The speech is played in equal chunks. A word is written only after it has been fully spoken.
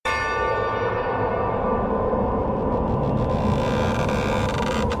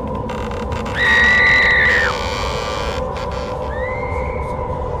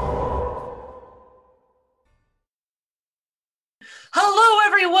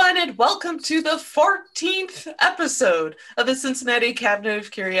everyone, and welcome to the 14th episode of the Cincinnati Cabinet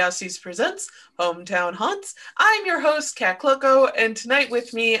of Curiosities Presents Hometown Haunts. I'm your host, Kat Klocko, and tonight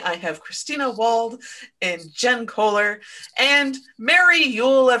with me I have Christina Wald and Jen Kohler. And Merry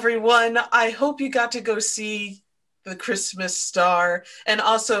Yule, everyone. I hope you got to go see the Christmas star. And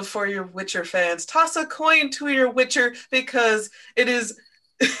also for your Witcher fans, toss a coin to your Witcher because it is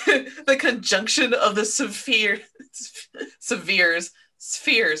the conjunction of the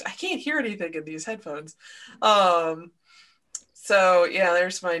spheres. I can't hear anything in these headphones. So yeah,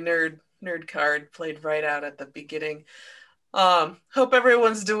 there's my nerd card played right out at the beginning. Hope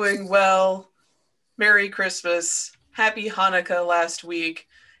everyone's doing well. Merry Christmas. Happy Hanukkah last week.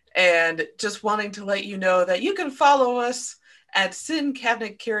 And just wanting to let you know that you can follow us at Cin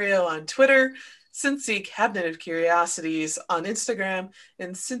Cabinet Curio on Twitter, Cincy Cabinet of Curiosities on Instagram,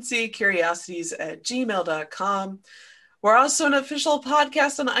 and cincycuriosities@gmail.com. We're also an official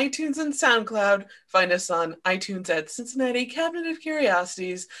podcast on iTunes and SoundCloud. Find us on iTunes at Cincinnati Cabinet of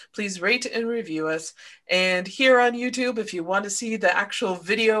Curiosities. Please rate and review us. And here on YouTube, if you want to see the actual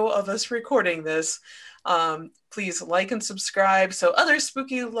video of us recording this, please like and subscribe so other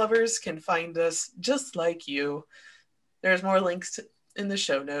spooky lovers can find us just like you. There's more links in the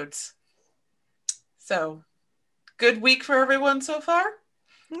show notes. So, good week for everyone so far?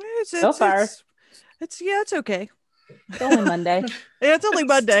 So far. It's okay. It's only Monday. Yeah, it's only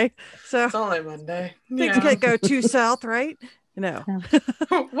Monday. So It's only Monday. things can't go too south, right? No.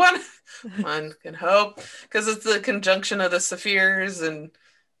 One can hope, because it's the conjunction of the spheres and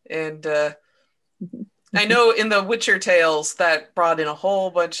I know in the Witcher Tales that brought in a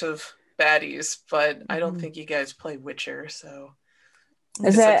whole bunch of baddies, but I don't think you guys play Witcher, so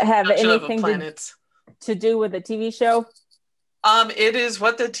Does it have anything planets to do with the TV show? It is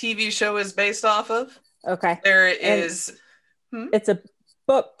what the TV show is based off of. Okay. There is It's a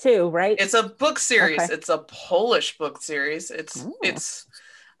book too, right? It's a book series. Okay. It's a Polish book series. It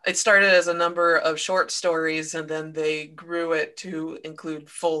started as a number of short stories, and then they grew it to include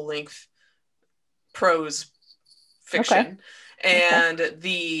full-length prose fiction. Okay. And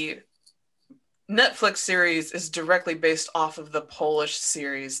the Netflix series is directly based off of the Polish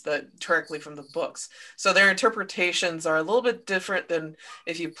series, directly from the books. So their interpretations are a little bit different than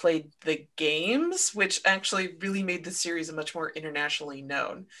if you played the games, which actually really made the series much more internationally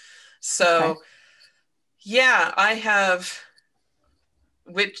known. So, yeah, I have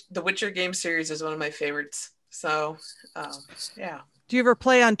the Witcher game series is one of my favorites. So, yeah. Do you ever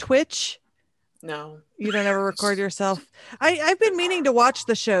play on Twitch? No. You don't ever record yourself? I've been meaning to watch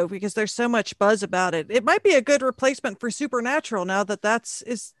the show because there's so much buzz about it. It might be a good replacement for Supernatural now that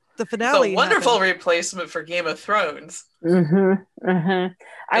is the finale. It's a wonderful replacement for Game of Thrones. I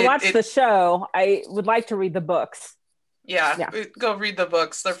watched the show. I would like to read the books. Yeah. Go read the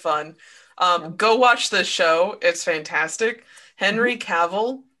books. They're fun. Go watch the show. It's fantastic. Henry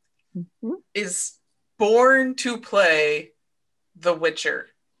Cavill is born to play The Witcher,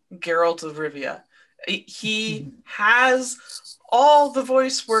 Geralt of Rivia. He has all the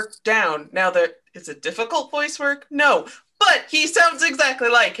voice work down. Now, is it difficult voice work? No, but he sounds exactly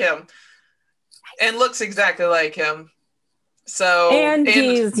like him and looks exactly like him. And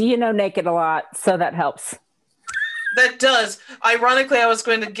he's naked a lot, so that helps. That does. Ironically, I was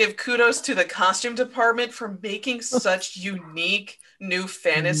going to give kudos to the costume department for making such unique new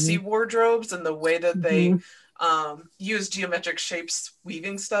fantasy wardrobes and the way that they use geometric shapes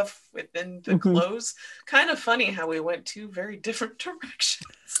weaving stuff within the clothes. Kind of funny how we went two very different directions.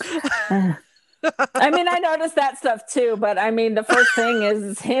 I mean, I noticed that stuff too, but I mean, the first thing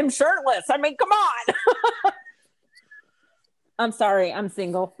is him shirtless. I mean, come on. I'm sorry, I'm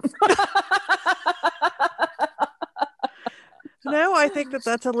single. No, I think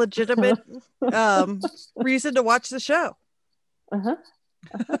that's a legitimate reason to watch the show.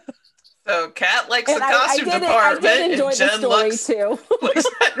 So Kat likes the costume department, and Jen likes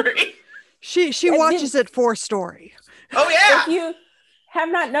Henry. She watches it for story. Oh yeah. If you have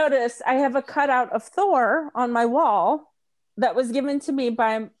not noticed, I have a cutout of Thor on my wall that was given to me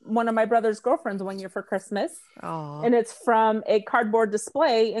by one of my brother's girlfriends one year for Christmas. Aww. And it's from a cardboard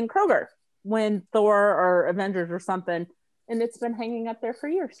display in Kroger when Thor or Avengers or something. And it's been hanging up there for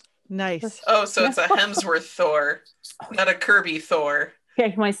years. Nice. Oh, so it's a Hemsworth Thor, not a Kirby Thor.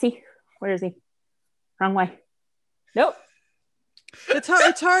 Okay, can I see? Where is he? Wrong way. Nope. It's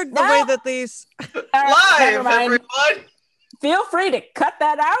hard the way that these live, everyone. Feel free to cut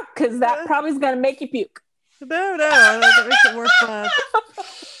that out because that probably is going to make you puke. No, that makes it more fun.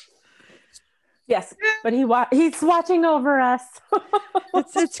 Yes, but he's watching over us.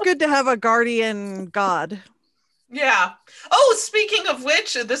 It's good to have a guardian god. Yeah. Oh, speaking of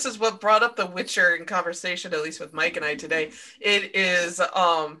which, this is what brought up The Witcher in conversation, at least with Mike and I today. It is,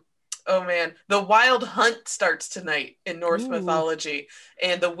 oh man, The Wild Hunt starts tonight in Norse Ooh. mythology.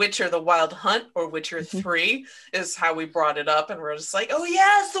 And The Witcher, The Wild Hunt, or Witcher 3, is how we brought it up. And we're just like, oh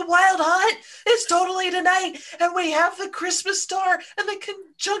yes, The Wild Hunt is totally tonight. And we have the Christmas star and the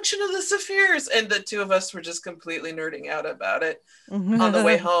conjunction of the Sephirs. And the two of us were just completely nerding out about it on the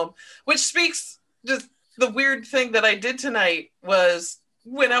way home, which speaks just the weird thing that I did tonight was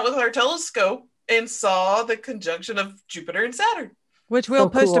went out with our telescope and saw the conjunction of Jupiter and Saturn. Which we'll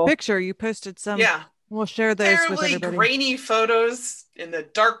post cool. a picture. You posted some. Yeah. We'll share those with Fairly everybody. grainy photos in the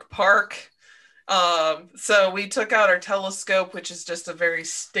dark park. So we took out our telescope, which is just a very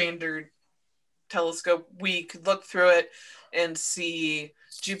standard telescope. We could look through it and see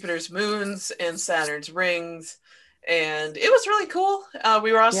Jupiter's moons and Saturn's rings. And it was really cool.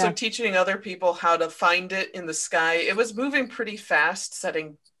 We were also teaching other people how to find it in the sky. It was moving pretty fast,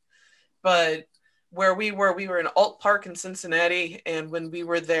 but where we were in Alt Park in Cincinnati, and when we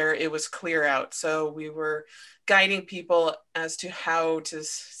were there, it was clear out. So we were guiding people as to how to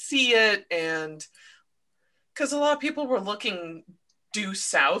see it, and because a lot of people were looking due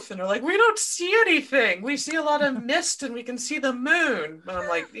south and are like, we don't see anything. We see a lot of mist and we can see the moon. But I'm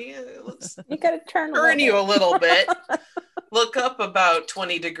like, yeah, let's You gotta turn you a little bit. Look up about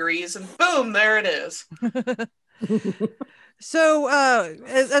 20 degrees and boom, there it is. So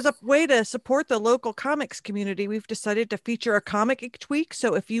as a way to support the local comics community, we've decided to feature a comic each week.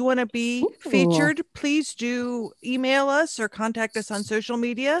 So if you want to be featured, please do email us or contact us on social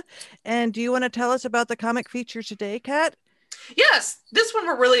media. And do you want to tell us about the comic feature today, Kat? Yes, this one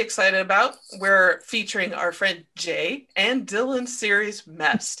we're really excited about. We're featuring our friend Jay and Dylan's series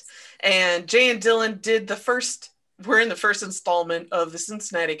Mest. And Jay and Dylan we're in the first installment of the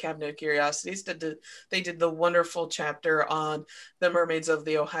Cincinnati Cabinet of Curiosities. They did the wonderful chapter on the mermaids of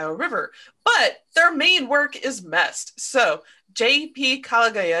the Ohio River. But their main work is Mest. So J.P.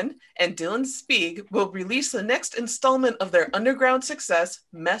 Kalagayan and Dylan Spieg will release the next installment of their underground success,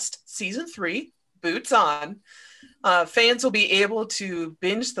 Mest Season 3, Boots On. Fans will be able to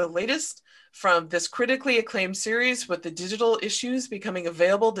binge the latest from this critically acclaimed series, with the digital issues becoming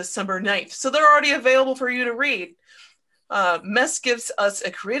available December 9th. So they're already available for you to read. Mest gives us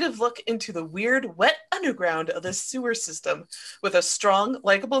a creative look into the weird, wet underground of the sewer system, with a strong,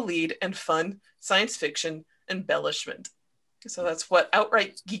 likable lead and fun science fiction embellishment. So that's what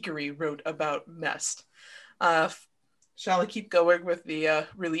Outright Geekery wrote about Mest. Shall I keep going with the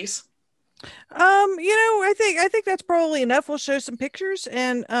release? I think that's probably enough. We'll show some pictures,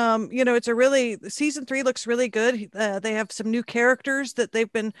 and season 3 looks really good. They have some new characters that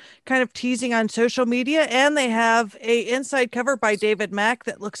they've been kind of teasing on social media, and they have a inside cover by David Mack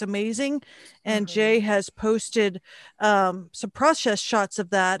that looks amazing. And Jay has posted some process shots of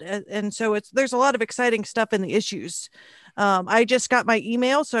that, and so there's a lot of exciting stuff in the issues. I just got my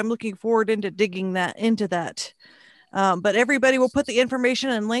email, so I'm looking forward into digging into that. But everybody will put the information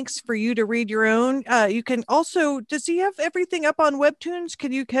and links for you to read your own. You can also, does he have everything up on Webtoons?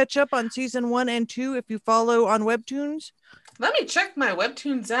 Can you catch up on season 1 and 2 if you follow on Webtoons? Let me check my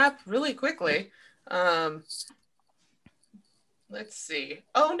Webtoons app really quickly. Let's see.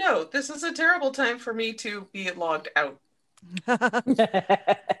 Oh no, this is a terrible time for me to be logged out. Okay,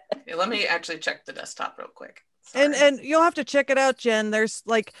 let me actually check the desktop real quick. Sorry. And you'll have to check it out, Jen. There's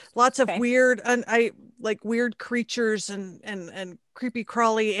like lots of weird weird creatures and creepy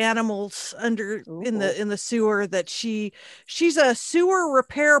crawly animals under in the sewer that she's a sewer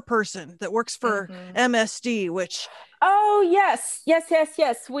repair person that works for MSD, which yes.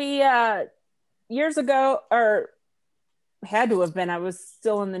 We years ago, or had to have been, I was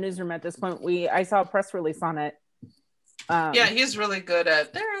still in the newsroom at this point, I saw a press release on it. Yeah, he's really good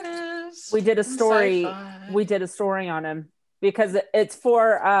at there it is. We did a story Sci-fi. We did a story on him because it's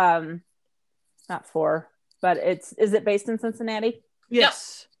for not for, but is it based in Cincinnati?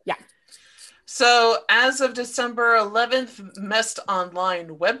 Yes. Yeah. So as of December 11th, Mest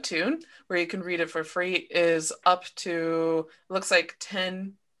Online Webtoon, where you can read it for free, is up to, looks like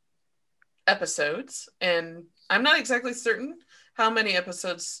 10 episodes. And I'm not exactly certain how many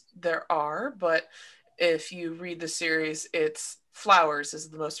episodes there are, but if you read the series, it's Flowers is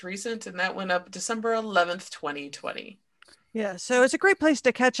the most recent, and that went up December 11th, 2020. Yeah, so it's a great place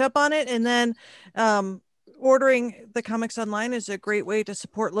to catch up on it. And then ordering the comics online is a great way to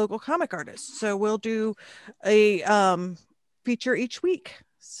support local comic artists. So we'll do a feature each week.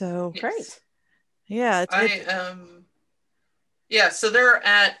 So Yes. Great. Yeah. So they're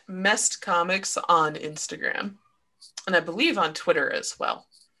at Mest Comics on Instagram, and I believe on Twitter as well.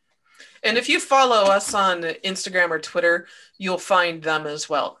 And if you follow us on Instagram or Twitter, you'll find them as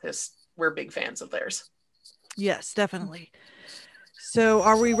well, because we're big fans of theirs. Yes, definitely. So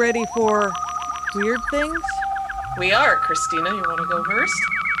are we ready for weird things? We are. Christina, you want to go first?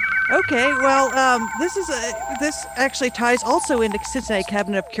 Okay, well, this actually ties also into Cincinnati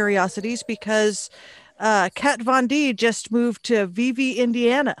Cabinet of Curiosities because Kat Von D just moved to Vevey,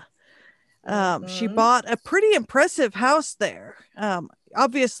 Indiana. She bought a pretty impressive house there.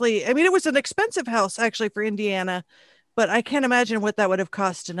 Obviously, I mean, it was an expensive house actually for Indiana, but I can't imagine what that would have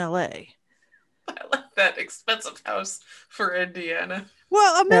cost in LA. I like that expensive house for Indiana.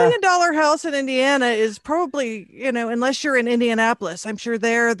 Well, $1 million house in Indiana is probably, unless you're in Indianapolis, I'm sure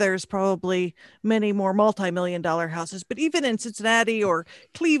there's probably many more multi-million-dollar houses. But even in Cincinnati or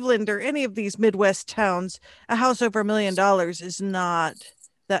Cleveland or any of these Midwest towns, a house over $1 million is not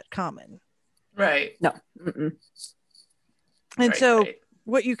that common. Right. No. Mm-mm. And so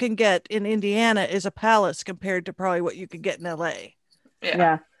what you can get in Indiana is a palace compared to probably what you could get in LA.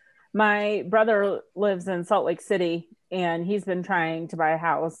 Yeah. My brother lives in Salt Lake City, and he's been trying to buy a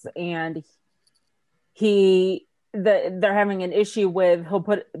house, and they're having an issue with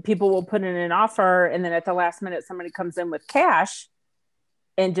people will put in an offer, and then at the last minute somebody comes in with cash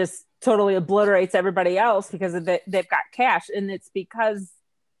and just totally obliterates everybody else because they've got cash, and it's because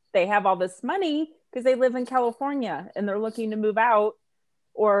they have all this money because they live in California and they're looking to move out,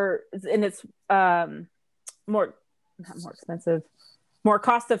 and it's not more expensive, more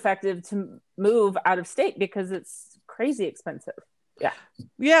cost effective to move out of state because it's crazy expensive.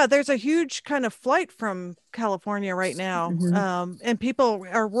 Yeah, there's a huge kind of flight from California right now. Mm-hmm. And people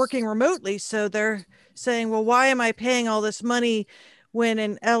are working remotely, so they're saying, well, why am I paying all this money when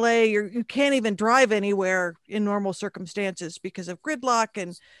in LA you can't even drive anywhere in normal circumstances because of gridlock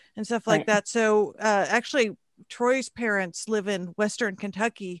and stuff like that. So actually Troy's parents live in Western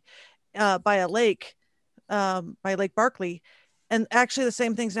Kentucky by a lake, by Lake Barkley. And actually the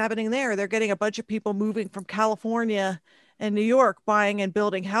same thing's happening there. They're getting a bunch of people moving from California and New York, buying and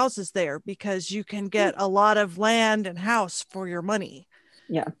building houses there because you can get a lot of land and house for your money.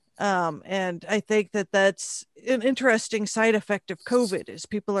 Yeah. And I think that's an interesting side effect of COVID is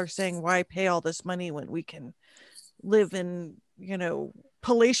people are saying, why pay all this money when we can live in,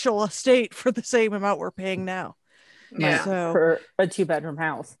 palatial estate for the same amount we're paying now. Yeah. So, for a 2-bedroom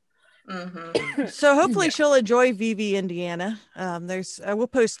house. Mm-hmm. So hopefully she'll enjoy Vevey, Indiana. We'll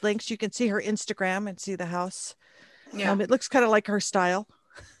post links. You can see her Instagram and see the house. Yeah. It looks kind of like her style.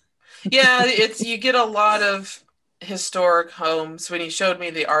 Yeah, you get a lot of historic homes. When he showed me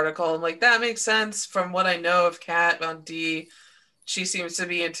the article, I'm like, that makes sense. From what I know of Kat Von D, she seems to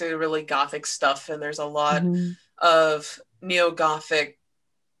be into really Gothic stuff, and there's a lot of neo-Gothic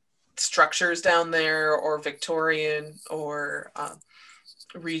structures down there, or Victorian, or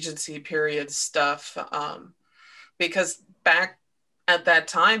Regency period stuff, because back at that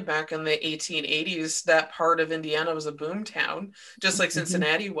time, back in the 1880s, that part of Indiana was a boom town, just like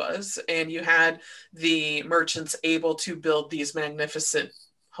Cincinnati was, and you had the merchants able to build these magnificent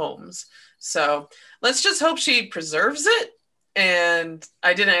homes. So let's just hope she preserves it. And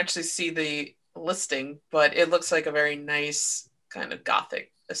I didn't actually see the listing, but it looks like a very nice kind of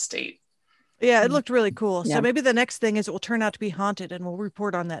Gothic estate. Yeah, it looked really cool. Yeah. So maybe the next thing is it will turn out to be haunted, and we'll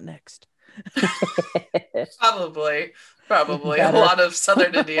report on that next. Probably. A lot of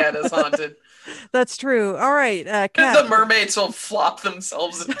southern Indiana is haunted. That's true. All right, Kat. The mermaids will flop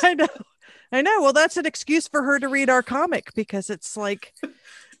themselves. I know. Well, that's an excuse for her to read our comic because it's like,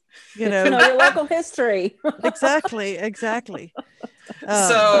 your local history. Exactly.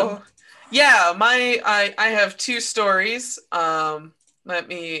 So, yeah, I have 2 stories. Let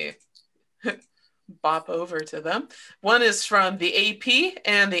me bop over to them. One is from the AP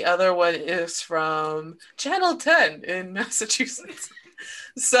and the other one is from Channel 10 in Massachusetts.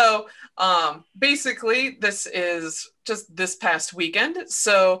 So basically this is just this past weekend.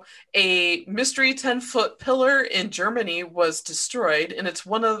 So a mystery 10-foot pillar in Germany was destroyed, and it's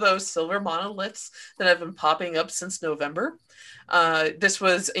one of those silver monoliths that have been popping up since November. This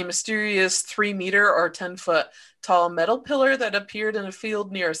was a mysterious 3-meter or 10-foot tall metal pillar that appeared in a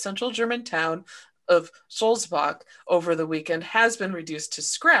field near a central German town of Sulzbach over the weekend, has been reduced to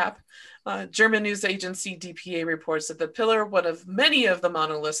scrap. German news agency DPA reports that the pillar, one of many of the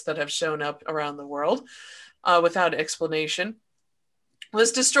monoliths that have shown up around the world without explanation,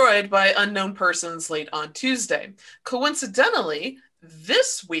 was destroyed by unknown persons late on Tuesday. Coincidentally,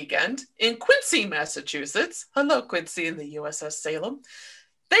 this weekend in Quincy, Massachusetts, hello Quincy in the USS Salem,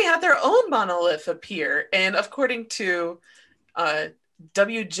 they had their own monolith appear, and according to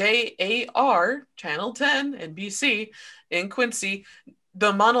WJAR, Channel 10, NBC, in Quincy,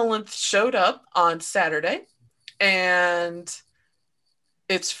 the monolith showed up on Saturday, and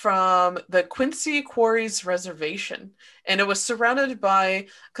it's from the Quincy Quarries Reservation, and it was surrounded by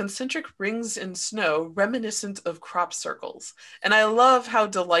concentric rings in snow reminiscent of crop circles. And I love how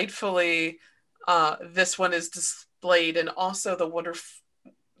delightfully this one is displayed, and also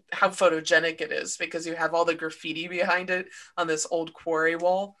how photogenic it is, because you have all the graffiti behind it on this old quarry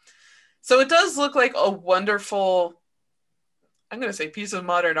wall. So it does look like a wonderful, I'm going to say, piece of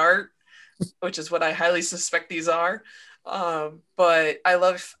modern art, which is what I highly suspect these are. But I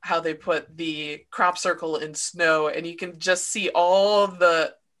love how they put the crop circle in snow, and you can just see all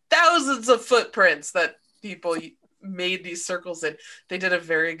the thousands of footprints that people made these circles in. They did a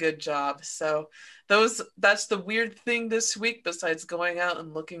very good job. So that's the weird thing this week, besides going out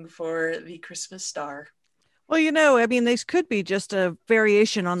and looking for the Christmas star. Well, I mean, these could be just a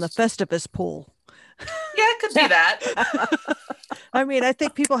variation on the Festivus pool. Yeah, it could be that. I mean, I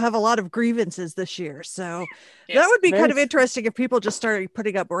think people have a lot of grievances this year. So that would be kind of interesting if people just started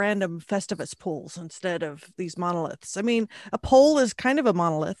putting up random Festivus pools instead of these monoliths. I mean, a pole is kind of a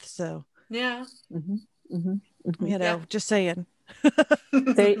monolith. So, yeah. Just saying.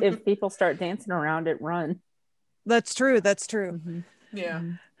 If people start dancing around it, run. That's true. Yeah.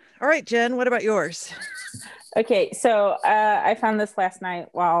 All right, Jen, what about yours? Okay, so I found this last night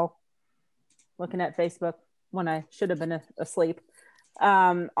while looking at Facebook when I should have been asleep,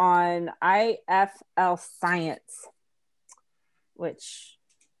 on IFL Science, which,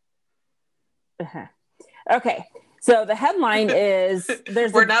 okay. So the headline is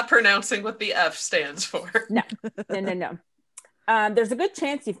we're not pronouncing what the F stands for. No. There's a good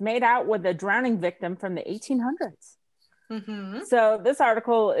chance you've made out with a drowning victim from the 1800s. Mm-hmm. So this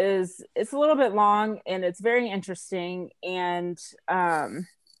article it's a little bit long, and it's very interesting, and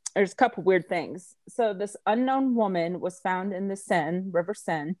there's a couple weird things. So this unknown woman was found in the River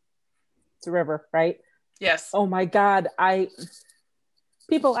Seine. It's a river, right? Yes. Oh my God. I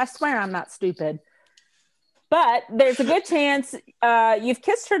swear I'm not stupid. But there's a good chance you've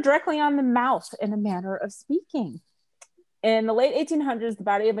kissed her directly on the mouth, in a manner of speaking. In the late 1800s, the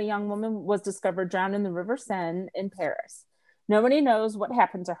body of a young woman was discovered drowned in the River Seine in Paris. Nobody knows what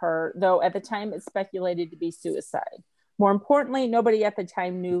happened to her, though at the time it's speculated to be suicide. More importantly, nobody at the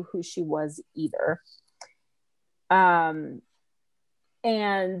time knew who she was either. And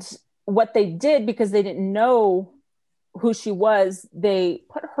what they did, because they didn't know who she was, they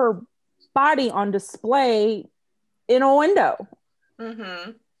put her body on display in a window.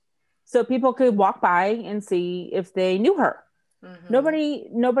 Mm-hmm. So people could walk by and see if they knew her.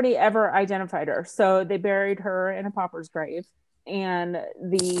 Mm-hmm. Nobody ever identified her. So they buried her in a pauper's grave. And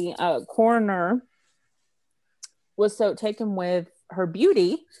the coroner was so taken with her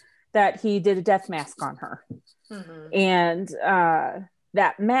beauty that he did a death mask on her. Mm-hmm. And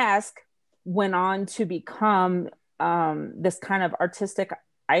that mask went on to become this kind of artistic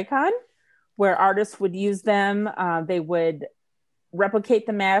icon, where artists would use them. They would replicate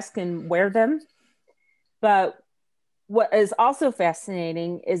the mask and wear them. But what is also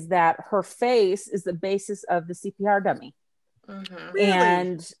fascinating is that her face is the basis of the CPR dummy. Mm-hmm. Really?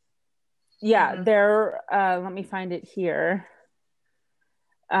 And yeah, mm-hmm. There, let me find it here.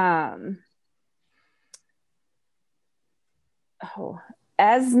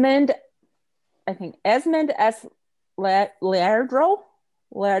 Esmond S. Lardro.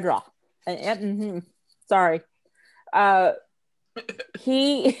 Sorry.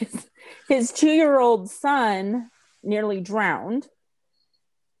 His 2-year-old son nearly drowned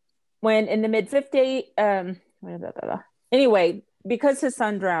when in the mid-50s. Anyway, because his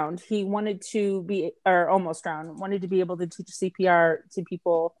son drowned, he wanted to be, or almost drowned, wanted to be able to teach CPR to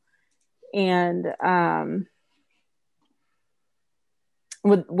people. And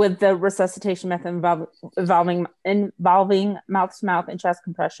with the resuscitation method involving mouth-to-mouth and chest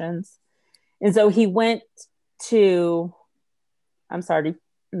compressions. And so he went to, I'm sorry,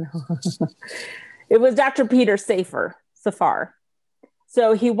 it was Dr. Peter Safar.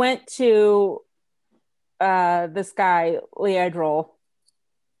 So he went to this guy, Lardro.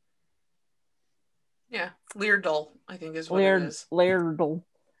 Yeah, Lardl, I think is what it is. Lardl.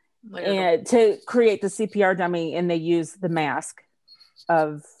 And to create the CPR dummy, and they used the mask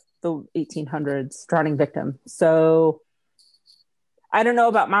of the 1800s drowning victim. So I don't know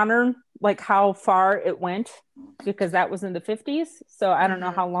about modern, like how far it went, because that was in the 50s. So I don't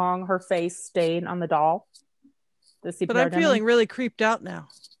know how long her face stayed on the doll. The CPR but I'm dummy. Feeling really creeped out now.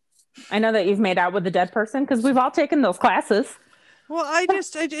 I know that you've made out with a dead person, because we've all taken those classes. Well,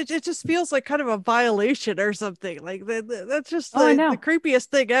 it just feels like kind of a violation or something. Like that's just the creepiest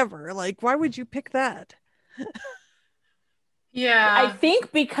thing ever. Like, why would you pick that? Yeah. I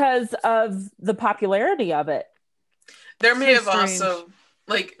think because of the popularity of it. There may So have strange. also,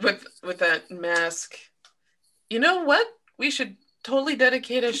 like, with that mask, you know what? We should totally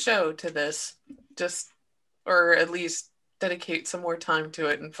dedicate a show to this. Just, or at least dedicate some more time to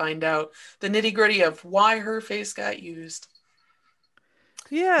it and find out the nitty-gritty of why her face got used.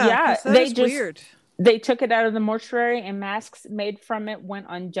 Yeah, Yeah, because that is weird. they took it out of the mortuary and masks made from it went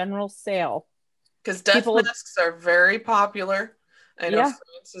on general sale. Because death People, masks are very popular. I know yeah.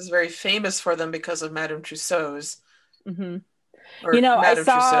 France is very famous for them because of Madame Tussauds. hmm Or You know, I Madame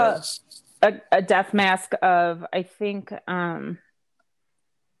saw Tussauds. a death mask of, I think, is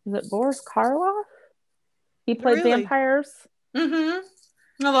it Boris Karloff? He played Really? vampires.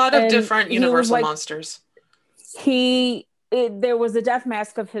 Mm-hmm. A lot of And different he was Universal like, monsters. there was a death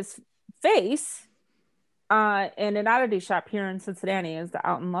mask of his face in an oddity shop here in Cincinnati, is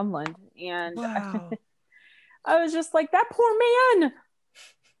out in Loveland. And Wow. I was just like, that poor man.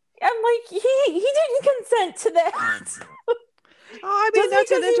 I'm like, he didn't consent to that. Oh, I mean, Just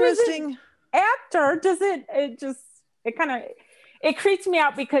that's an because he was an interesting. actor doesn't, it kind of, it creeps me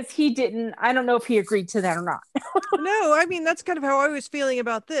out because he didn't, I don't know if he agreed to that or not. No, I mean, that's kind of how I was feeling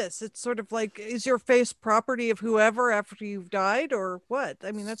about this. It's sort of like, is your face property of whoever after you've died or what?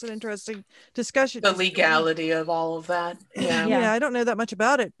 I mean, that's an interesting discussion. The legality of all of that. Yeah. Yeah, I don't know that much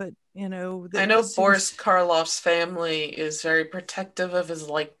about it, but you know, I know this Boris seems. Karloff's family is very protective of his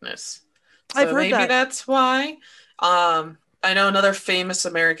likeness. I've So heard maybe that. that's why. I know another famous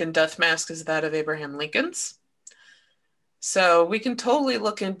American death mask is that of Abraham Lincoln's. So we can totally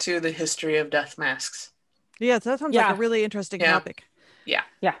look into the history of death masks. Yeah, that sounds like a really interesting topic. Yeah.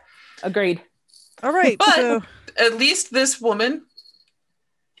 Yeah. Agreed. All right. But so at least this woman,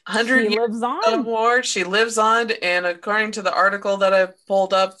 100 She years lives on. more, she lives on. And according to the article that I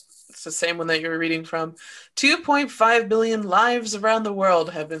pulled up, it's the same one that you were reading from, 2.5 billion lives around the world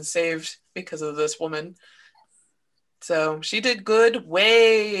have been saved because of this woman. So she did good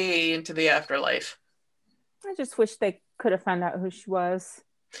way into the afterlife. I just wish they could have found out who she was.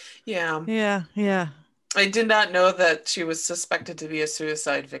 Yeah. Yeah. I did not know that she was suspected to be a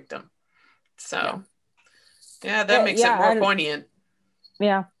suicide victim. So, yeah, that makes it more poignant.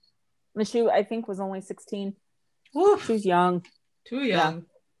 Yeah. And she, I think, was only 16. Oof. She's young. Too young.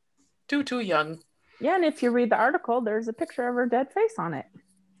 Yeah. Too young. Yeah, and if you read the article, there's a picture of her dead face on it.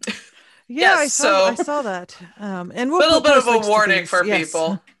 Yeah, I saw that. And we'll little bit of a warning for yes.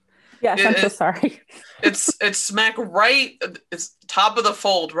 people. Yes, I'm so sorry. It's smack right. It's top of the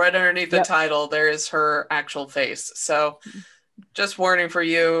fold, right underneath the title. There is her actual face. So, just warning for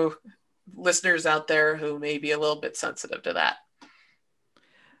you, listeners out there who may be a little bit sensitive to that.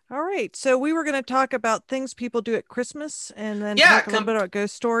 All right. So we were going to talk about things people do at Christmas, and then talk a little bit about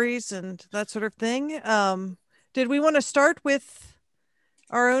ghost stories and that sort of thing. Did we want to start with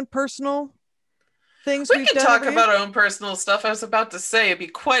our own personal things we can talk about our own personal stuff? I was about to say it'd be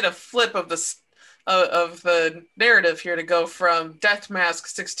quite a flip of the narrative here to go from death mask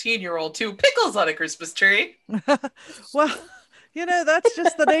 16-year-old to pickles on a Christmas tree. Well, you know, that's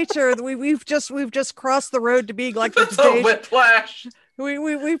just the nature. We've just crossed the road to being like the Today whiplash.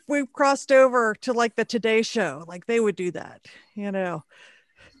 We've crossed over to like the Today Show, like they would do that, you know.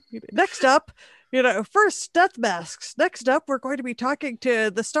 Next up, you know, first death masks. Next up, we're going to be talking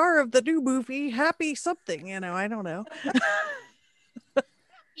to the star of the new movie, Happy Something. You know, I don't know.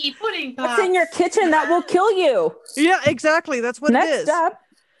 Eat pudding pops. What's in your kitchen that will kill you? Yeah, exactly. That's what it is. Next up,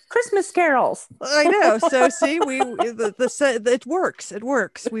 Christmas carols. I know. So see, it works. It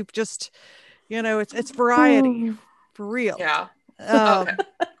works. We've just, you know, it's variety for real. Yeah. Okay.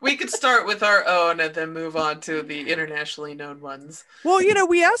 We could start with our own and then move on to the internationally known ones. Well, you know,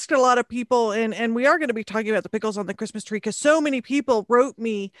 we asked a lot of people, and we are going to be talking about the pickles on the Christmas tree because so many people wrote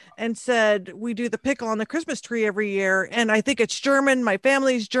me and said we do the pickle on the Christmas tree every year, and I think it's German. My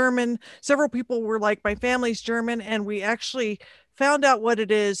family's German. Several people were like, my family's German, and we actually found out what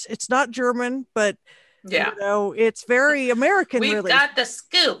it is. It's not German, but you know, it's very American. We've got the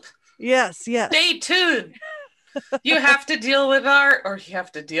scoop. Yes. Stay tuned. You have to deal with you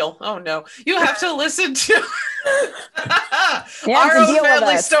have to deal. Oh no, you have to listen to our own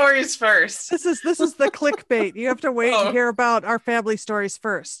family stories first. This is the clickbait. You have to wait and hear about our family stories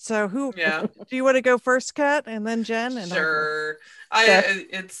first. So who? Yeah. Do you want to go first, Kat, and then Jen? And sure.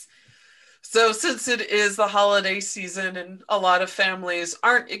 So since it is the holiday season and a lot of families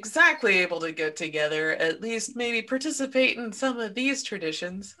aren't exactly able to get together, at least maybe participate in some of these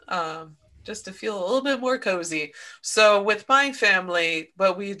traditions. Just to feel a little bit more cozy. So with my family,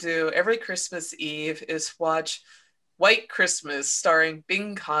 what we do every Christmas Eve is watch White Christmas starring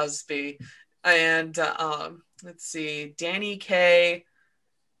Bing Cosby. And let's see, Danny Kaye.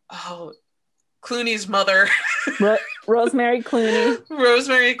 Oh, Clooney's mother. Rosemary Clooney.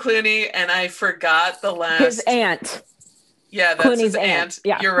 Rosemary Clooney, and I forgot the last. His aunt. Yeah, that's Clooney's his aunt.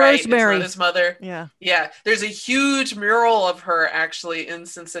 Yeah. You're right. Rosemary. It's not his mother. Yeah. Yeah. There's a huge mural of her actually in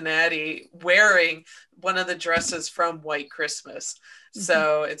Cincinnati wearing one of the dresses from White Christmas. Mm-hmm.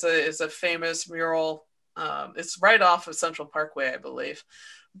 So it's a famous mural. It's right off of Central Parkway, I believe,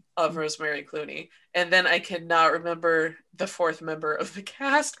 of Rosemary Clooney. And then I cannot remember the fourth member of the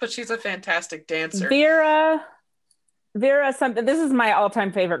cast, but she's a fantastic dancer. Vera something. This is my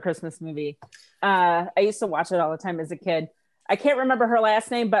all-time favorite Christmas movie. I used to watch it all the time as a kid. I can't remember her last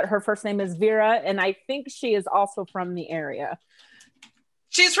name, but her first name is Vera, and I think she is also from the area.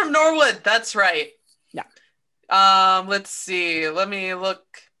 She's from Norwood. That's right. Yeah. Let's see. Let me look.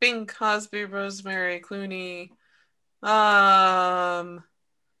 Bing Crosby, Rosemary Clooney.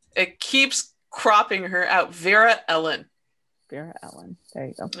 It keeps cropping her out. Vera Ellen. Vera Ellen. There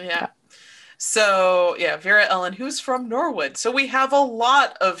you go. Yeah. So, yeah, Vera Ellen, who's from Norwood. So we have a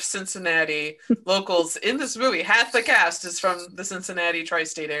lot of Cincinnati locals in this movie. Half the cast is from the Cincinnati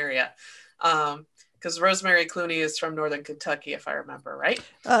tri-state area. Because Rosemary Clooney is from Northern Kentucky, if I remember, right?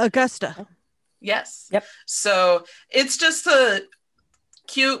 Augusta. Yes. Yep. So it's just a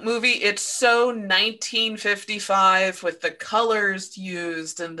cute movie. It's so 1955 with the colors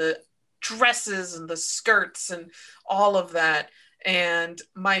used and the dresses and the skirts and all of that. And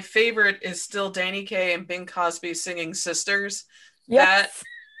my favorite is still Danny Kaye and Bing Crosby singing Sisters. Yes.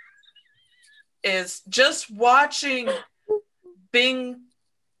 That is just watching Bing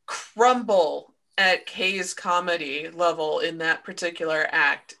crumble at Kaye's comedy level in that particular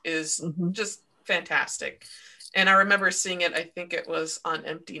act is just fantastic. And I remember seeing it, I think it was on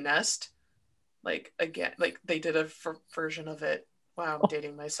Empty Nest. Like, again, like they did a version of it. Wow, I'm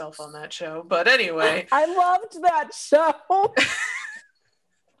dating myself on that show. But anyway. I loved that show.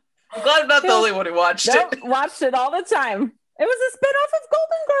 I'm glad I'm not the only one who watched it. Watched it all the time. It was a spinoff of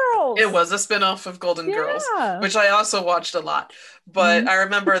Golden Girls. It was a spinoff of Golden Girls, which I also watched a lot. But I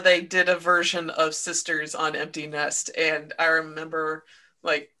remember they did a version of Sisters on Empty Nest. And I remember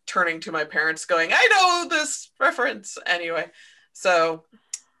like turning to my parents going, I know this reference. Anyway, so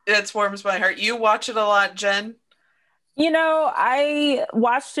it warms my heart. You watch it a lot, Jen? You know, I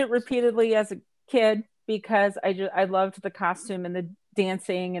watched it repeatedly as a kid because I loved the costume and the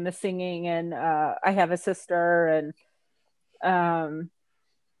dancing and the singing, and I have a sister, and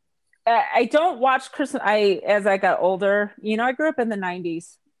I don't watch Christmas. As I got older, you know, I grew up in the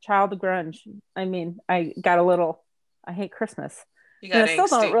 90s, child of grunge. I mean, I hate Christmas. I still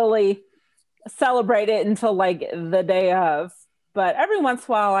don't really celebrate it until like the day of, but every once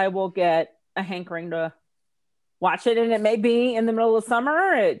in a while I will get a hankering to watch it, and it may be in the middle of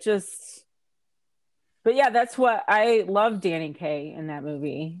summer. But yeah, that's what I love. Danny Kaye in that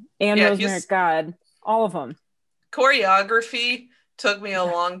movie, and Rosemary, God, all of them. Choreography took me a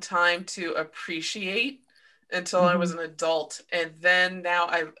long time to appreciate until I was an adult, and then now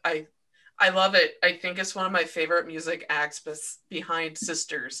I love it. I think it's one of my favorite music acts behind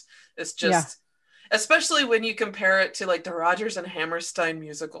Sisters. It's just, especially when you compare it to like the Rodgers and Hammerstein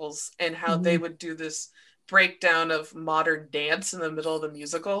musicals and how they would do this breakdown of modern dance in the middle of the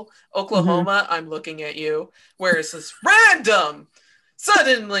musical. Oklahoma, I'm looking at you, where it's this random,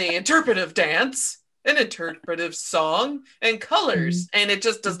 suddenly interpretive dance, an interpretive song, and colors, and it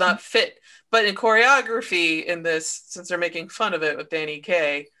just does not fit. But in choreography in this, since they're making fun of it with Danny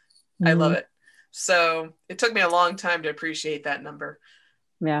Kaye, I love it. So it took me a long time to appreciate that number.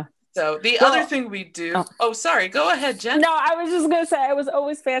 Yeah. So the other thing we do. Oh, sorry. Go ahead, Jen. No, I was just gonna say I was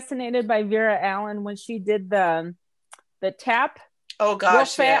always fascinated by Vera Ellen when she did the tap. Oh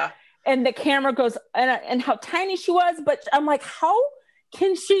gosh, yeah. And the camera goes and how tiny she was, but I'm like, how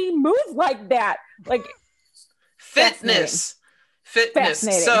can she move like that? Like fitness.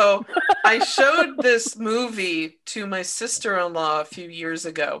 So I showed this movie to my sister-in-law a few years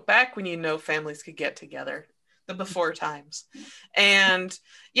ago, back when families could get together, the before times. And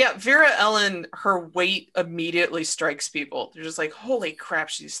yeah, Vera Ellen, her weight immediately strikes people. They're just like, holy crap,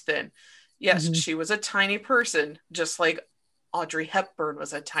 she's thin. Yes, she was a tiny person, just like Audrey Hepburn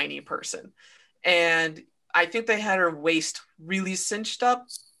was a tiny person. And I think they had her waist really cinched up,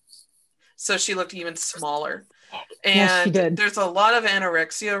 so she looked even smaller. And there's a lot of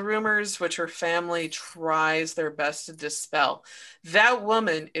anorexia rumors, which her family tries their best to dispel. That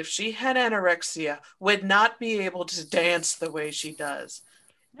woman, if she had anorexia, would not be able to dance the way she does.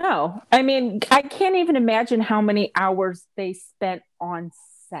 No, I mean, I can't even imagine how many hours they spent on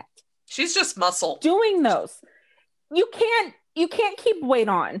set. She's just muscle. Doing those. You can't keep weight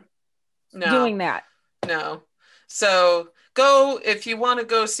on doing that. No. So go if you want to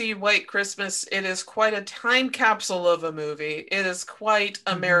go see White Christmas. It is quite a time capsule of a movie. It is quite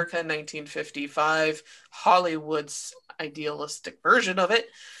America 1955, Hollywood's idealistic version of it.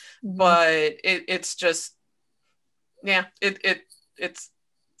 But it's just, yeah,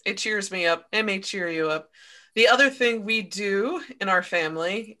 it cheers me up. It may cheer you up. The other thing we do in our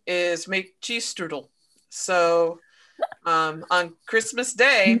family is make cheese strudel. So on Christmas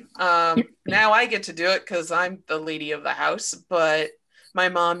Day, now I get to do it because I'm the lady of the house, but my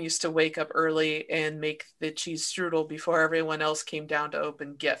mom used to wake up early and make the cheese strudel before everyone else came down to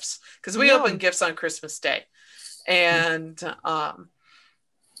open gifts, because we open gifts on Christmas Day. And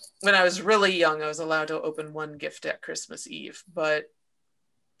when I was really young, I was allowed to open one gift at Christmas Eve, but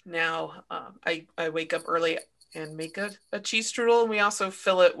now I wake up early and make a cheese strudel, and we also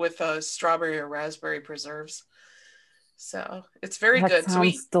fill it with strawberry or raspberry preserves. So it's very good.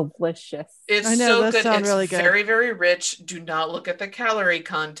 Sounds delicious. It's so good. It's really good. Very, very rich. Do not look at the calorie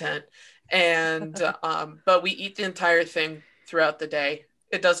content. And but we eat the entire thing throughout the day.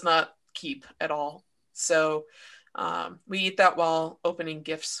 It does not keep at all. So we eat that while opening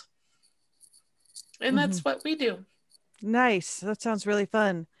gifts. And that's what we do. Nice. That sounds really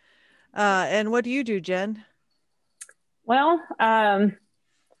fun. And what do you do, Jen? Well,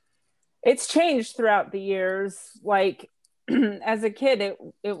 it's changed throughout the years. Like as a kid,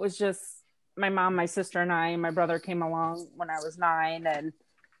 it was just my mom, my sister, and I, and my brother came along when I was 9, and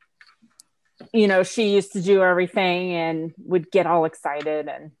you know, she used to do everything and would get all excited.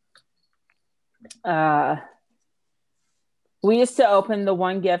 And we used to open the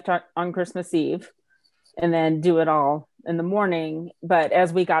one gift on Christmas Eve and then do it all in the morning. But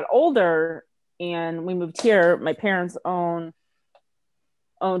as we got older and we moved here, my parents owned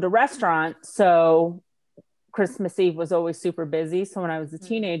a restaurant. So Christmas Eve was always super busy. So when I was a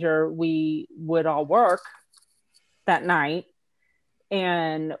teenager, we would all work that night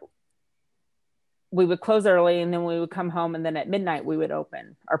and we would close early, and then we would come home, and then at midnight we would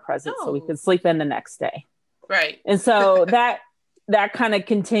open our presents so we could sleep in the next day. Right. And so that kind of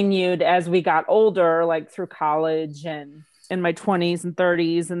continued as we got older, like through college and in my 20s and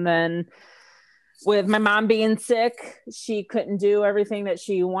 30s. And then with my mom being sick, she couldn't do everything that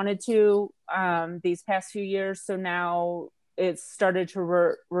she wanted to these past few years. So now it's started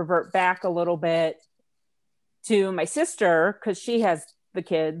to revert back a little bit to my sister, because she has the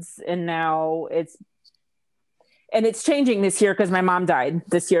kids, and now it's changing this year because my mom died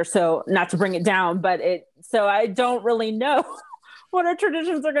this year. So not to bring it down, but so I don't really know what our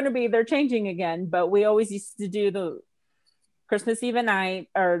traditions are going to be. They're changing again, but we always used to do the Christmas Eve at night,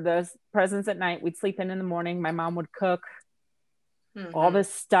 or the presents at night. We'd sleep in the morning. My mom would cook all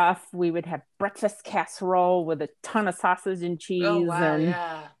this stuff. We would have breakfast casserole with a ton of sausage and cheese, and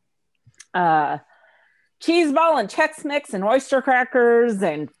cheese ball and Chex Mix and oyster crackers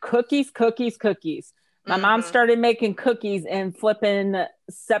and cookies. My mom started making cookies in flipping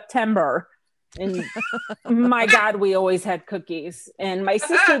September. And my God, we always had cookies. And my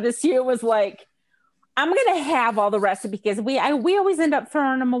sister this year was like, I'm going to have all the recipes, because we always end up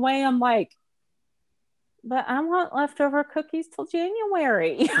throwing them away. I'm like, but I want leftover cookies till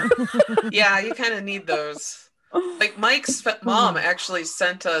January. Yeah, you kind of need those. Like Mike's mom actually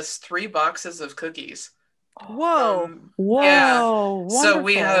sent us 3 boxes of cookies. Whoa. Yeah. Wonderful. So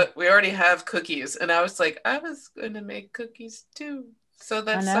we already have cookies, and I was like, I was going to make cookies too, so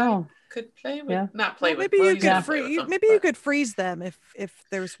that I could play with, not play with. Maybe you could freeze them if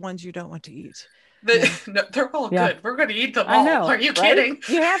there's ones you don't want to eat. No, they're all good. We're going to eat them all. I know, are you kidding?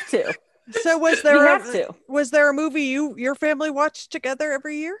 You have to. So was there a movie your family watched together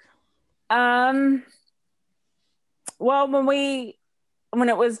every year? Well, when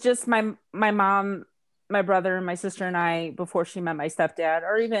it was just my mom, my brother, and my sister and I, before she met my stepdad,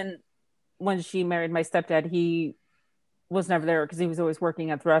 or even when she married my stepdad, he was never there because he was always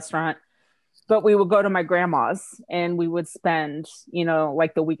working at the restaurant. But we would go to my grandma's, and we would spend,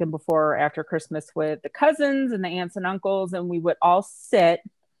 like the weekend before or after Christmas with the cousins and the aunts and uncles, and we would all sit.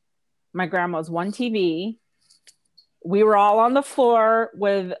 My grandma's one TV. We were all on the floor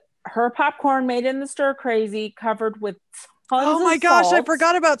with her popcorn made in the Stir Crazy, covered with tons of Oh my gosh, salt. I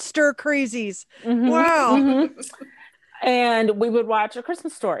forgot about Stir Crazies. Wow. And we would watch A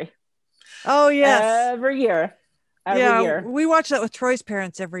Christmas Story. Oh yes. Every year. Every year. We watch that with Troy's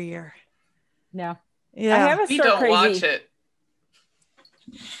parents every year. Yeah. Yeah. I have a We Stir don't Crazy. watch it.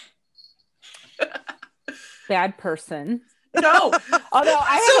 Bad person. No. Although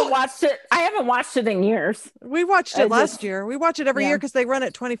I haven't watched it in years. We watched it last year. We watch it every year because they run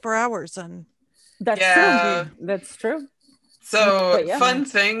it 24 hours on. That's true. That's true. So But yeah. fun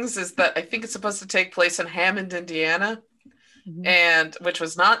things is that I think it's supposed to take place in Hammond, Indiana, and which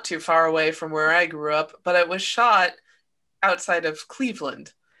was not too far away from where I grew up, but it was shot outside of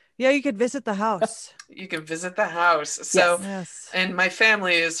Cleveland. Yeah, you could visit the house. You can visit the house. So, Yes. and my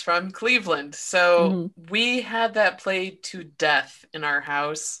family is from Cleveland. So we had that played to death in our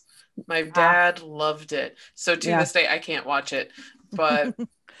house. My dad loved it. So to this day, I can't watch it, but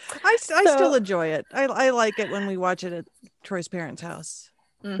I still enjoy it. I like it when we watch it at Troy's parents' house.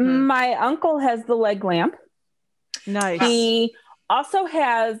 My uncle has the leg lamp. Nice. He also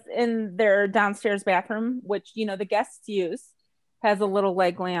has in their downstairs bathroom, which, you know, the guests use, has a little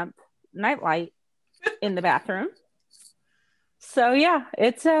leg lamp nightlight in the bathroom. So yeah,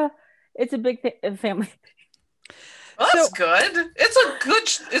 it's a big family thing. Well, that's good.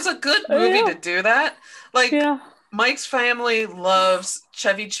 It's a good movie to do that. Like Mike's family loves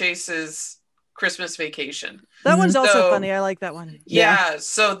Chevy Chase's Christmas Vacation. That one's also funny. I like that one. Yeah.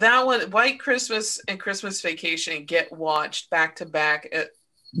 So that one, White Christmas and Christmas Vacation, get watched back to back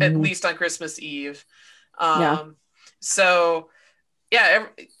at least on Christmas Eve. So yeah,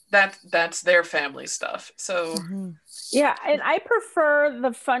 that's their family stuff. So yeah, and I prefer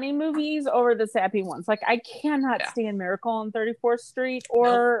the funny movies over the sappy ones. Like I cannot stand Miracle on 34th Street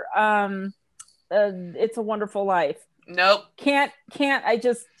or It's a Wonderful Life. Nope. Can't.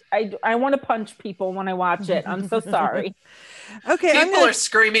 I want to punch people when I watch it. I'm so sorry. Okay. People are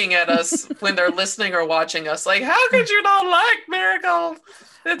screaming at us when they're listening or watching us. Like, how could you not like Miracle?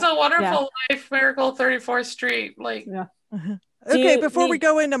 It's a Wonderful Life, Miracle 34th Street. Like, okay, before we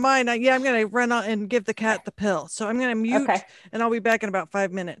go into mine, I'm going to run out and give the cat the pill. So I'm going to mute and I'll be back in about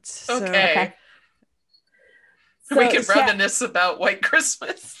 5 minutes. Okay. So we can reminisce about White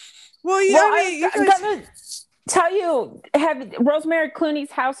Christmas. Well, yeah, I'm going to tell you, Rosemary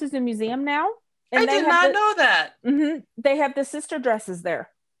Clooney's house is a museum now. And I did not know that. They have the sister dresses there.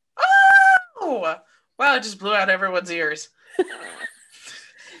 Oh, wow. It just blew out everyone's ears.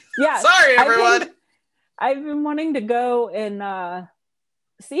 Yeah. Sorry, everyone. I've been wanting to go and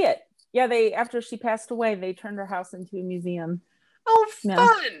see it. Yeah, after she passed away, they turned her house into a museum. Oh,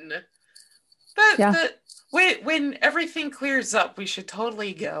 fun. When everything clears up, we should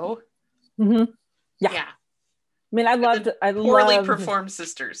totally go. Yeah. I mean, I loved poorly performed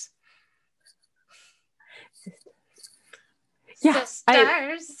sisters. Yeah,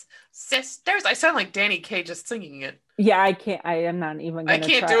 sisters. I sound like Danny Kaye just singing it. Yeah, I can't. I am not even. I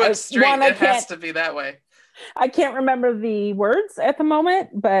can't do it straight. It has to be that way. I can't remember the words at the moment,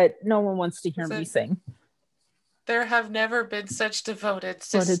 but no one wants to hear me sing. There have never been such devoted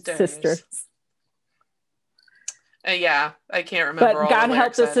sisters. Yeah, I can't remember. But God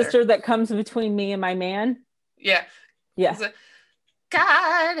help the sister that comes between me and my man. Yeah.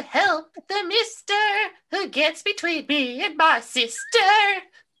 God help the mister who gets between me and my sister.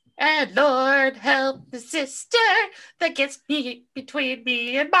 And Lord help the sister that gets between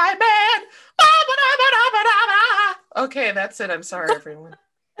me and my man. Okay, that's it. I'm sorry, everyone.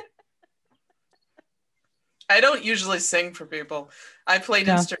 I don't usually sing for people. I played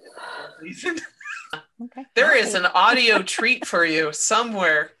instruments for a reason. Okay. There is an audio treat for you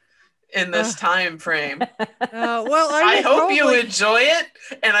somewhere in this time frame. Well, I hope you enjoy it,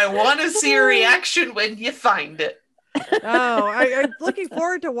 and I want to see your reaction when you find it. I'm looking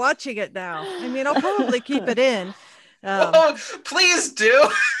forward to watching it now. I mean, I'll probably keep it in. Please do.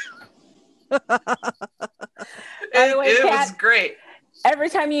 It was great. Every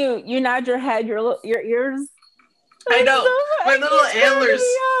time you nod your head, your ears. I know my little antlers,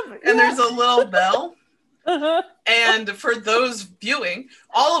 and there's a little bell. And for those viewing,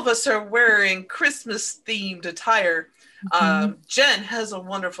 all of us are wearing Christmas themed attire. Jen has a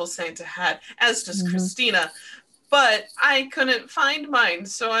wonderful Santa hat, as does Christina, but I couldn't find mine,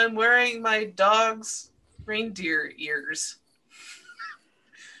 so I'm wearing my dog's reindeer ears.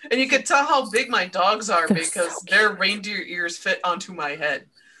 And you can tell how big my dogs are because their reindeer ears fit onto my head.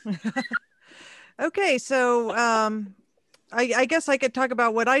 Okay, so I guess I could talk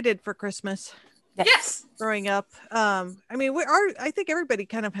about what I did for Christmas. Yes. Growing up. I mean, I think everybody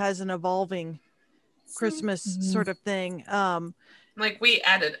kind of has an evolving Christmas sort of thing. Like we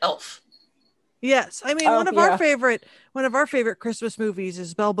added Elf. Yes. I mean, one of our favorite Christmas movies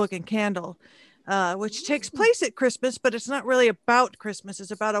is Bell, Book and Candle, which takes place at Christmas, but it's not really about Christmas. It's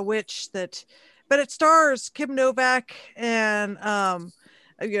about a witch but it stars Kim Novak and,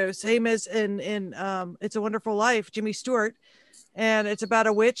 same as in It's a Wonderful Life, Jimmy Stewart. And it's about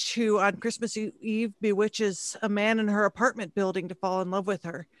a witch who on Christmas Eve bewitches a man in her apartment building to fall in love with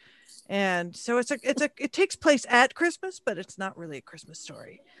her. And so it takes place at Christmas, but it's not really a Christmas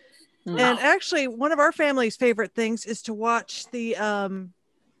story. And actually, one of our family's favorite things is to watch the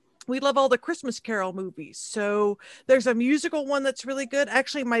we love all the Christmas Carol movies. So there's a musical one that's really good.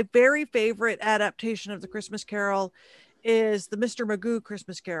 Actually, my very favorite adaptation of the Christmas Carol is the Mr. Magoo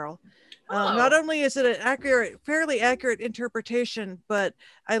Christmas Carol. Not only is it an fairly accurate interpretation, but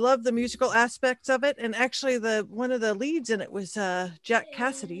I love the musical aspects of it. And actually, one of the leads in it was Jack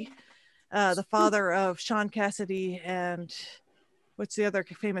Cassidy, the father of Sean Cassidy and what's the other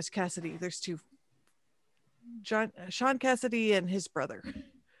famous Cassidy? There's two. Sean Cassidy and his brother,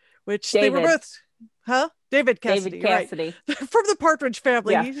 which David. They were both, David Cassidy. David Cassidy. Right? From the Partridge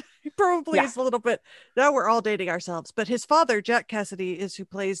Family. Yeah. He probably is a little bit, now we're all dating ourselves, but his father, Jack Cassidy, is who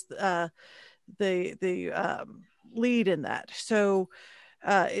plays the lead in that. So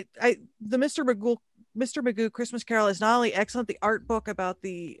the Mr. Magoo Christmas Carol is not only excellent, the art book about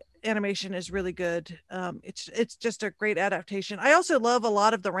the animation is really good. It's just a great adaptation. I also love a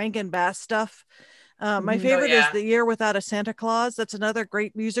lot of the Rankin Bass stuff. My favorite is The Year Without a Santa Claus. That's another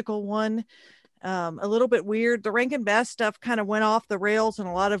great musical one. A little bit weird. The Rankin Bass stuff kind of went off the rails in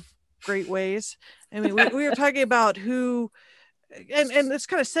a lot of great ways. I mean, we were talking about who, and this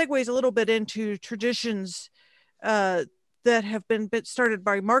kind of segues a little bit into traditions that have been started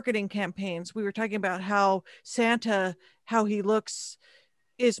by marketing campaigns. We were talking about how Santa, how he looks,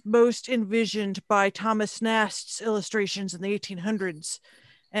 is most envisioned by Thomas Nast's illustrations in the 1800s.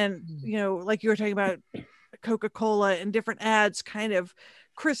 And, you know, like you were talking about Coca-Cola and different ads kind of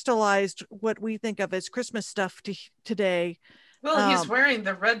crystallized what we think of as Christmas stuff today. Well, he's wearing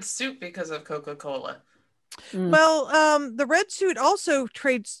the red suit because of Coca-Cola. Well, the red suit also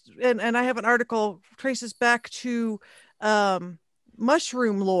trades, and I have an article, traces back to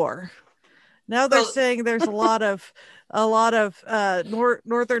mushroom lore. Now they're saying there's a lot of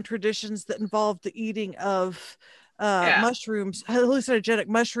northern traditions that involve the eating of mushrooms, hallucinogenic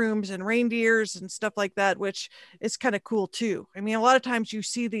mushrooms and reindeers and stuff like that, which is kind of cool too. I mean, a lot of times you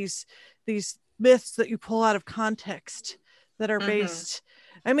see these myths that you pull out of context that are based.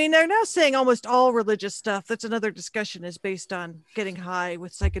 I mean, they're now saying almost all religious stuff, that's another discussion, is based on getting high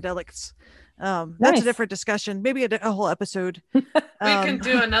with psychedelics. That's a different discussion, maybe a whole episode. We can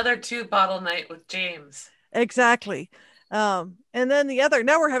do another 2-bottle night with James. Exactly. And then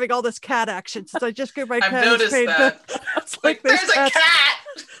now we're having all this cat action since I just gave my cat. I've noticed that. It's like there's a cat.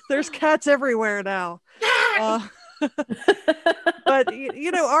 There's cats everywhere now. But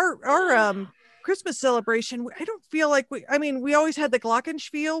you know, our Christmas celebration, I don't feel like we always had the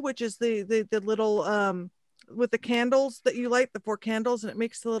Glockenspiel, which is the little with the candles that you light, the 4 candles, and it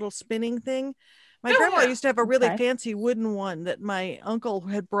makes the little spinning thing. My grandma used to have a really fancy wooden one that my uncle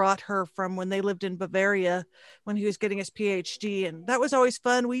had brought her from when they lived in Bavaria when he was getting his PhD. And that was always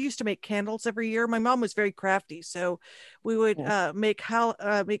fun. We used to make candles every year. My mom was very crafty. So we would make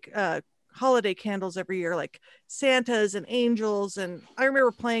holiday candles every year, like Santas and angels. And I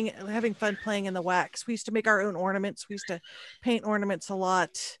remember having fun playing in the wax. We used to make our own ornaments. We used to paint ornaments a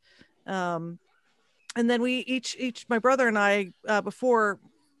lot. And then we each my brother and I, before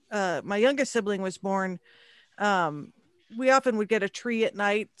my youngest sibling was born, we often would get a tree at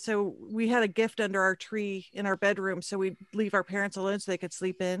night. So we had a gift under our tree in our bedroom. So we'd leave our parents alone so they could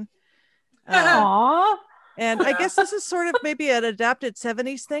sleep in. Aww. And I guess this is sort of maybe an adapted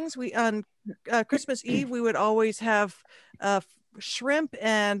 70s things. We on Christmas Eve, we would always have shrimp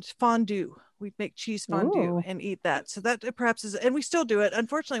and fondue. We'd make cheese fondue and eat that. So that perhaps is, and we still do it.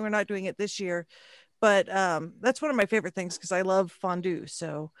 Unfortunately, we're not doing it this year. But that's one of my favorite things because I love fondue.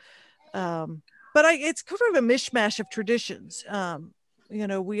 So, but it's kind of a mishmash of traditions. You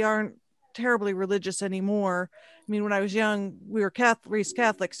know, we aren't terribly religious anymore. I mean, when I was young, we were raised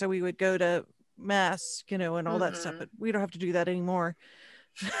Catholic, so we would go to mass, you know, and all that stuff. But we don't have to do that anymore.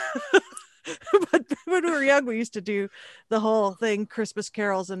 But when we were young, we used to do the whole thing, Christmas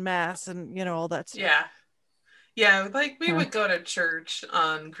carols and mass, and you know, all that stuff. Yeah, like we would go to church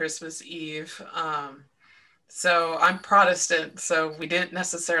on Christmas Eve. So I'm Protestant, so we didn't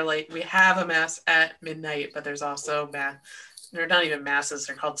necessarily, we have a mass at midnight, but there's also they're not even masses,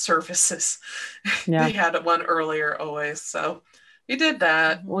 they're called services. Yeah. They had one earlier always, so we did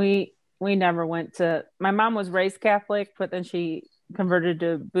that. We never went to, my mom was raised Catholic, but then she converted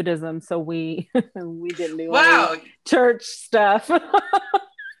to Buddhism, so we didn't do any church stuff.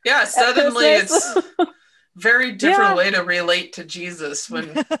 Yeah, suddenly it's very different way to relate to Jesus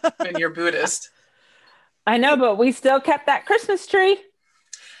when you're Buddhist. I know, but we still kept that Christmas tree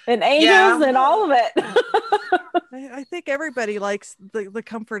and angels and all of it. I think everybody likes the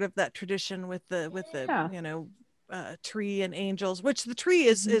comfort of that tradition with the you know, tree and angels, which the tree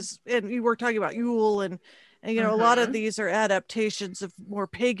is and we were talking about Yule and And, a lot of these are adaptations of more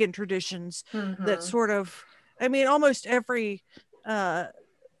pagan traditions that sort of, almost every,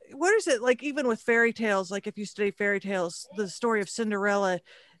 what is it like, even with fairy tales, like if you study fairy tales, the story of Cinderella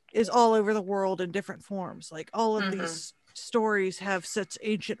is all over the world in different forms. Like all of these stories have such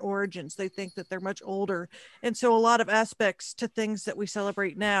ancient origins. They think that they're much older. And so a lot of aspects to things that we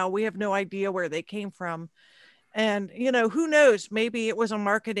celebrate now, we have no idea where they came from. And, who knows, maybe it was a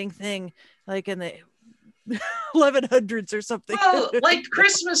marketing thing, like in the 1100s or something. Well, like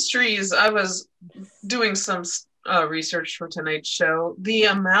Christmas trees, I was doing some research for tonight's show. The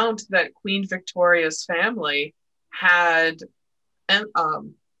amount that Queen Victoria's family had, and what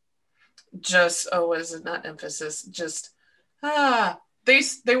is it? Not emphasis, just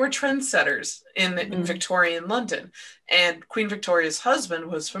they were trendsetters in Victorian London, and Queen Victoria's husband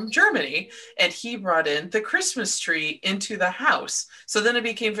was from Germany, and he brought in the Christmas tree into the house. So then it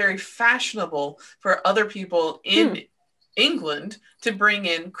became very fashionable for other people in England to bring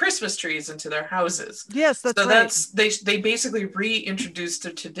in Christmas trees into their houses. Yes, that's right. They basically reintroduced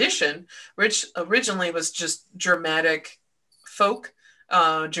the tradition, which originally was just Germanic folk,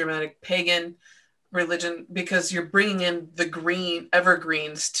 Germanic pagan religion, because you're bringing in the green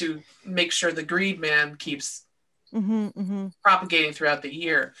evergreens to make sure the green man keeps propagating throughout the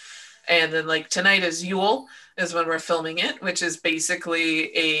year. And then like tonight is Yule, is when we're filming it, which is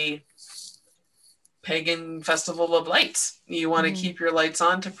basically a pagan festival of lights. You want to keep your lights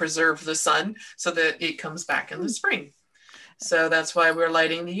on to preserve the sun so that it comes back in the spring. So that's why we're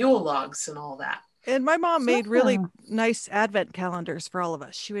lighting the Yule logs and all that. And my mom made really nice advent calendars for all of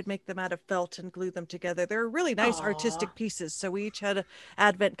us. She would make them out of felt and glue them together. They're really nice artistic pieces. So we each had an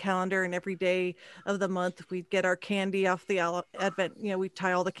advent calendar, and every day of the month we'd get our candy off the advent. We'd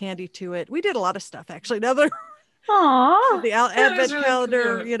tie all the candy to it. We did a lot of stuff, actually. Now the advent really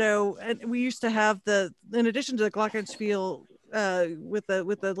calendar, cute. And we used to have in addition to the glockenspiel with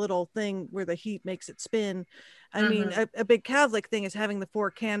the little thing where the heat makes it spin. I mean, a big Catholic thing is having the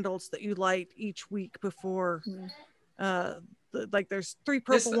 4 candles that you light each week before, there's 3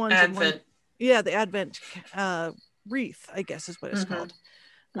 purple ones. Advent. The Advent wreath, I guess is what it's called.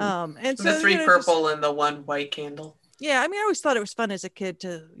 And so the 3 purple and the 1 white candle. Yeah, I always thought it was fun as a kid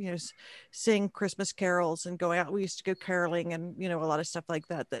to, sing Christmas carols and go out. We used to go caroling and, a lot of stuff like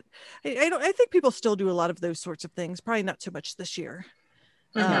that. That I think people still do a lot of those sorts of things. Probably not so much this year.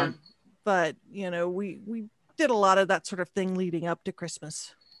 But, we did a lot of that sort of thing leading up to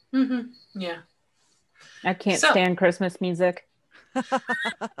Christmas. Yeah. I can't stand Christmas music.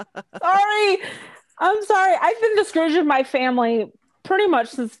 Sorry. I'm sorry. I've been discouraging my family pretty much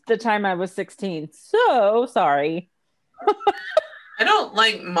since the time I was 16. So sorry. I don't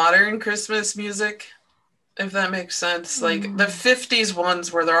like modern Christmas music, if that makes sense. Like the 50s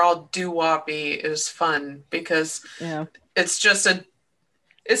ones where they're all doo-woppy is fun because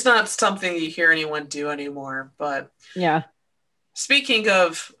it's not something you hear anyone do anymore. But speaking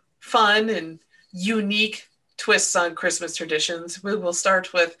of fun and unique twists on Christmas traditions, we will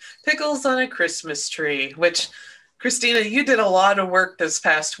start with pickles on a Christmas tree, which, Christina, you did a lot of work this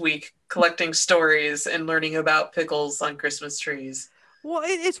past week collecting stories and learning about pickles on Christmas trees. Well,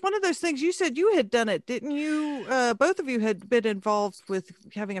 it's one of those things. You said you had done it, didn't you? Both of you had been involved with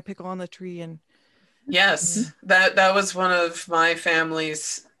having a pickle on the tree. And yes, that was one of my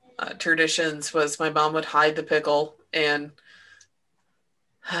family's traditions. Was my mom would hide the pickle, and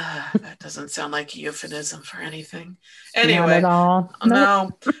that doesn't sound like a euphemism for anything. Anyway, not at all.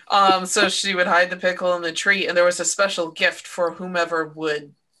 No. So she would hide the pickle in the tree, and there was a special gift for whomever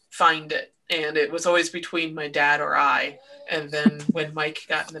would find it, and it was always between my dad or I. And then when Mike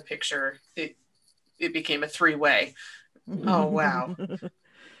got in the picture, it became a 3-way. Oh wow.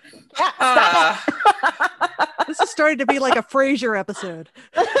 This is starting to be like a Frasier episode.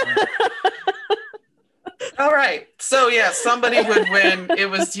 All right. So yeah, somebody would win. It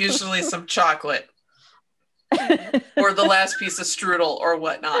was usually some chocolate or the last piece of strudel or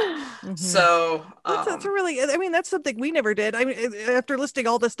whatnot. So that's really, that's something we never did. After listing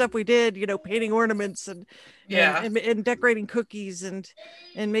all the stuff we did, painting ornaments and decorating cookies and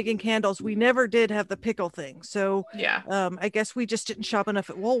making candles, we never did have the pickle thing. So I guess we just didn't shop enough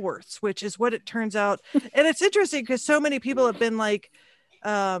at Woolworths, which is what it turns out. And it's interesting because so many people have been like,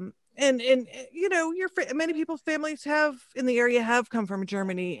 and many people's families in the area have come from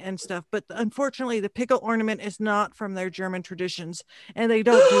Germany and stuff, but unfortunately the pickle ornament is not from their German traditions, and they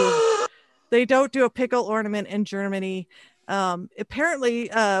don't do a pickle ornament in Germany. Apparently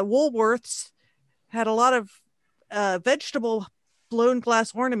Woolworths had a lot of vegetable blown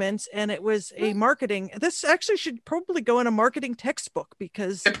glass ornaments, and it was a marketing. This actually should probably go in a marketing textbook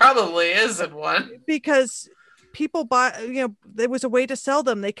because It probably isn't one. Because people buy, there was a way to sell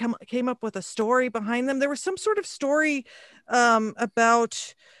them. They came up with a story behind them. There was some sort of story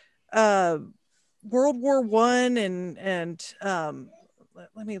about World War One and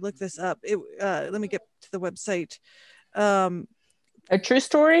let me look this up. Let me get to the website. A true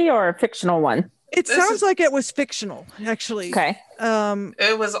story or a fictional one? It sounds like it was fictional, actually. Okay.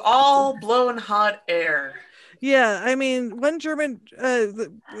 It was all blown hot air. Yeah, I mean, one German,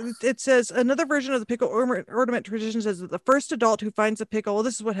 it says another version of the pickle ornament tradition says that the first adult who finds a pickle, well,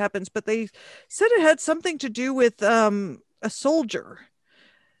 this is what happens, but they said it had something to do with a soldier.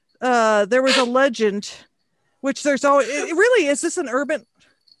 There was a legend, which there's always, it really, is this an urban?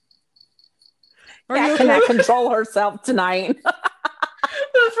 Are you okay? Cannot control herself tonight.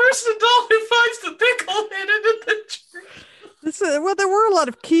 The first adult who finds the pickle hidden in the tree. Well, there were a lot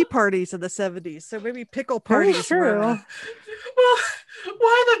of key parties in the 70s, so maybe pickle parties. True. Well,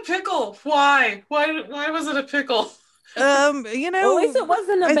 why the pickle? Why was it a pickle? Well, at least it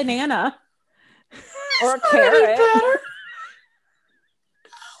wasn't a banana or a carrot.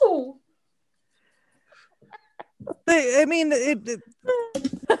 No. I mean,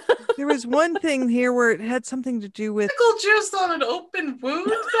 there was one thing here where it had something to do with pickle juice on an open wound.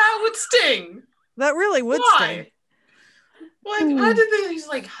 That would sting. That really would sting. Why did they use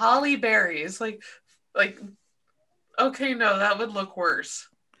like holly berries? Like, okay, no, that would look worse.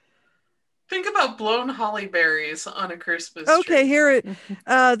 Think about blown holly berries on a Christmas tree. Okay, here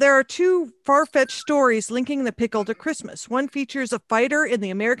there are two far-fetched stories linking the pickle to Christmas. One features a fighter in the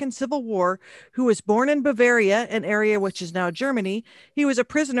American Civil War who was born in Bavaria, an area which is now Germany. He was a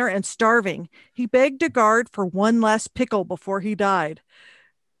prisoner and starving. He begged a guard for one last pickle before he died.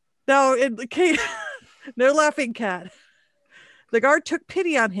 Now, no laughing, cat. The guard took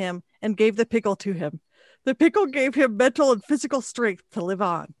pity on him and gave the pickle to him. The pickle gave him mental and physical strength to live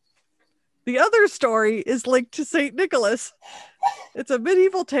on. The other story is linked to St. Nicholas. It's a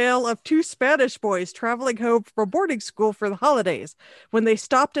medieval tale of two Spanish boys traveling home from boarding school for the holidays when they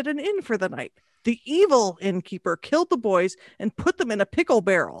stopped at an inn for the night. The evil innkeeper killed the boys and put them in a pickle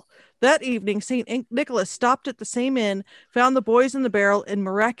barrel. That evening, St. Nicholas stopped at the same inn, found the boys in the barrel, and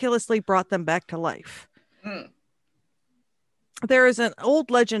miraculously brought them back to life. There is an old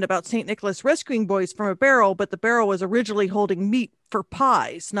legend about St. Nicholas rescuing boys from a barrel, but the barrel was originally holding meat for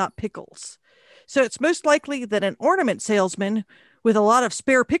pies, not pickles. So it's most likely that an ornament salesman with a lot of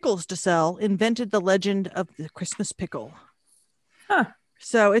spare pickles to sell invented the legend of the Christmas pickle.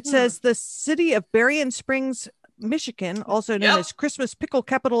 So it says the city of Berrien Springs, Michigan, also known as Christmas Pickle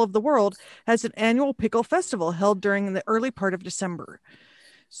Capital of the World, has an annual pickle festival held during the early part of December.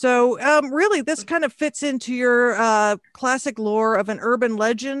 So really, this kind of fits into your classic lore of an urban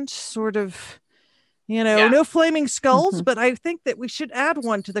legend, sort of, no flaming skulls, but I think that we should add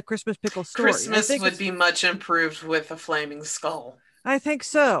one to the Christmas pickle story. Christmas would be much improved with a flaming skull. I think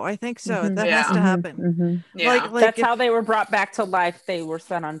so. That has to happen. Yeah. Like that's how they were brought back to life. They were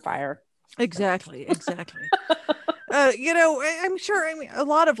set on fire. Exactly. I'm sure. I mean, a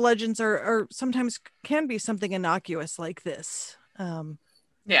lot of legends are sometimes can be something innocuous like this. But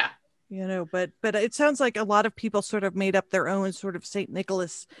it sounds like a lot of people sort of made up their own sort of St.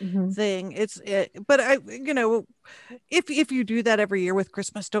 Nicholas thing. If you do that every year with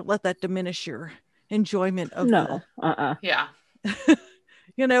Christmas, don't let that diminish your enjoyment of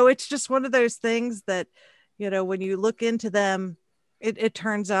it's just one of those things that, when you look into them, it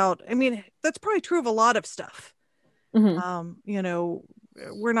turns out, I mean, that's probably true of a lot of stuff. We're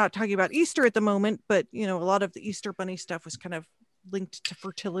not talking about Easter at the moment, but, a lot of the Easter bunny stuff was kind of linked to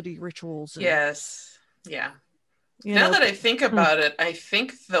fertility rituals. Yes. Yeah. Now that I think about it, I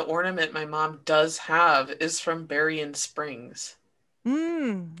think the ornament my mom does have is from Berrien Springs.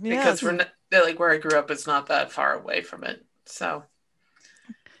 Because we're not, where I grew up is not that far away from it. So,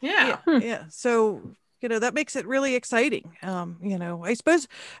 yeah. So, that makes it really exciting. I suppose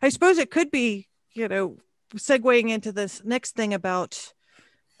it could be, segueing into this next thing about,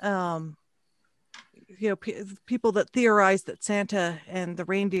 people that theorize that Santa and the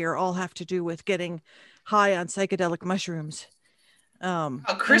reindeer all have to do with getting high on psychedelic mushrooms.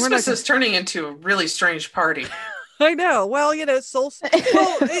 Christmas is turning into a really strange party. I know. Well,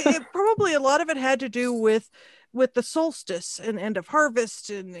 probably a lot of it had to do with the solstice and end of harvest,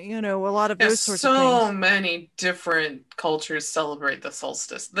 and a lot of those sorts of things. So many different cultures celebrate the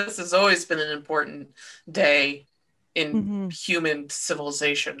solstice. This has always been an important day in human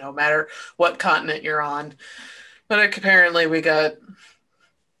civilization, no matter what continent you're on. But apparently we got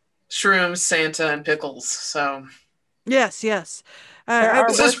shrooms, Santa, and pickles. So Yes. There are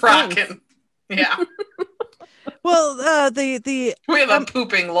This is worse things. rocking. Yeah. Well, the We have a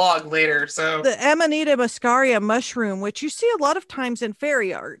pooping log later, so the Amanita muscaria mushroom, which you see a lot of times in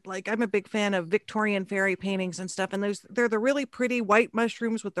fairy art. Like I'm a big fan of Victorian fairy paintings and stuff, and they're the really pretty white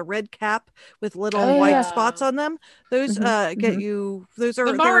mushrooms with the red cap with little Oh, white yeah. spots on them. Those Mhm, get mhm. you. Those are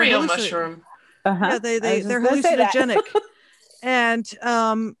the they're Mario hallucin- mushroom. Uh-huh. Yeah, I was they're just gonna say that. hallucinogenic, and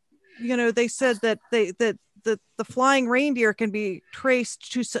they said that the flying reindeer can be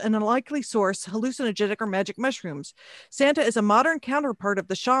traced to an unlikely source, hallucinogenic or magic mushrooms. Santa is a modern counterpart of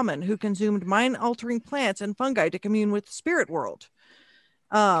the shaman who consumed mind-altering plants and fungi to commune with the spirit world.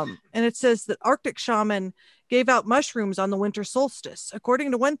 And it says that Arctic shaman gave out mushrooms on the winter solstice.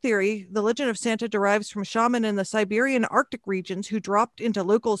 According to one theory, the legend of Santa derives from shaman in the Siberian Arctic regions who dropped into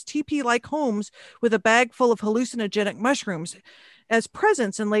locals' teepee-like homes with a bag full of hallucinogenic mushrooms as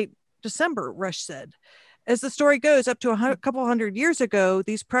presents in late December, Rush said. As the story goes, up to a couple hundred years ago,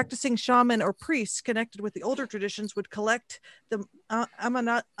 these practicing shaman or priests connected with the older traditions would collect the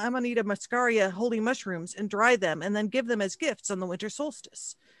Amanita muscaria holy mushrooms and dry them and then give them as gifts on the winter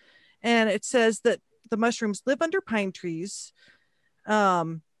solstice. And it says that the mushrooms live under pine trees.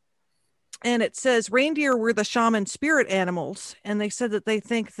 And it says reindeer were the shaman spirit animals. And they said that they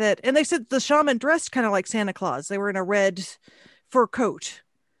think that, and they said the shaman dressed kind of like Santa Claus. They were in a red fur coat.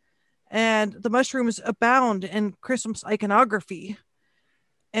 And the mushrooms abound in Christmas iconography.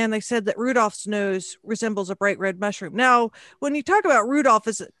 And they said that Rudolph's nose resembles a bright red mushroom. Now, when you talk about Rudolph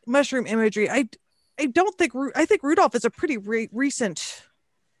as mushroom imagery, I think Rudolph is a pretty recent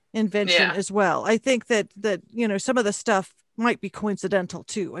invention as well. I think that some of the stuff might be coincidental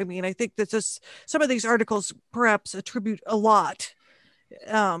too. I mean, I think that some of these articles perhaps attribute a lot.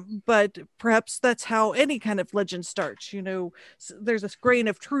 But perhaps that's how any kind of legend starts. There's this grain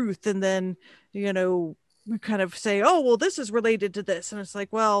of truth, and then we kind of say, oh well, this is related to this, and it's like,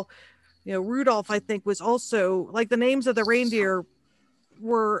 well, Rudolph, I think, was also like the names of the reindeer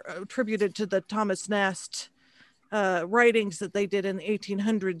were attributed to the Thomas Nast writings that they did in the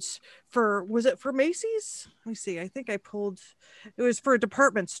 1800s was it for Macy's? Let me see. I think it was for a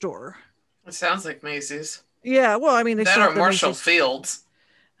department store. It sounds like Macy's. Yeah, well, I mean, they that or Marshall Fields.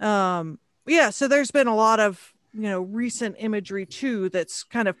 Yeah, so there's been a lot of recent imagery too that's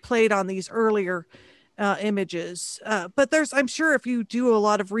kind of played on these earlier images. But I'm sure if you do a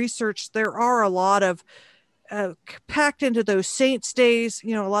lot of research, there are a lot of packed into those saints' days.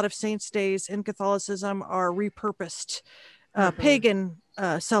 A lot of saints' days in Catholicism are repurposed pagan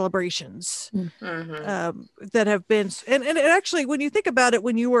celebrations that have been, and actually, when you think about it,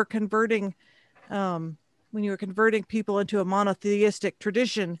 when you were converting people into a monotheistic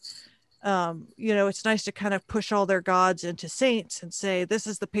tradition, it's nice to kind of push all their gods into saints and say, this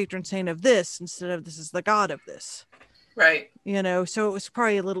is the patron saint of this instead of this is the god of this. Right. So it was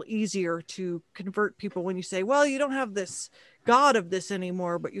probably a little easier to convert people when you say, well, you don't have this god of this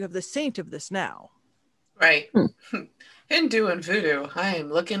anymore, but you have the saint of this now. Right. Hindu and voodoo, I am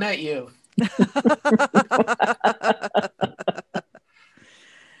looking at you.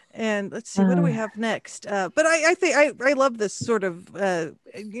 And let's see, what do we have next? But I think I love this sort of,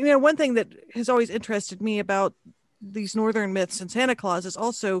 one thing that has always interested me about these northern myths and Santa Claus is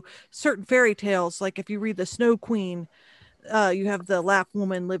also certain fairy tales. Like if you read the Snow Queen, you have the Lapp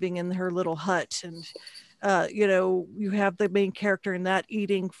woman living in her little hut, and you have the main character in that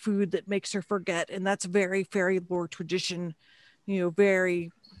eating food that makes her forget, and that's very fairy lore tradition,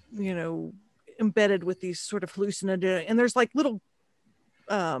 very embedded with these sort of hallucinogenic, and there's like little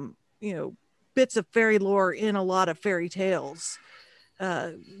bits of fairy lore in a lot of fairy tales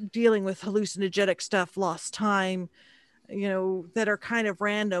dealing with hallucinogenic stuff, lost time, that are kind of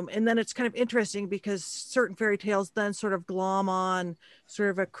random. And then it's kind of interesting because certain fairy tales then sort of glom on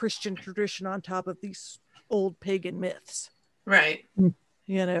sort of a Christian tradition on top of these old pagan myths. Right.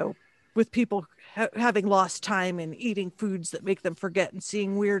 With people having lost time and eating foods that make them forget and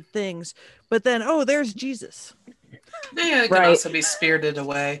seeing weird things. But then, there's Jesus. Yeah, it can also be spirited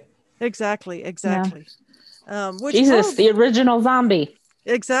away. Exactly. Yeah. Jesus, the original zombie.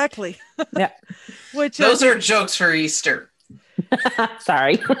 Exactly. Yeah. Those are jokes for Easter.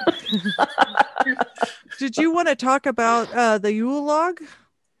 Sorry. Did you want to talk about the Yule log?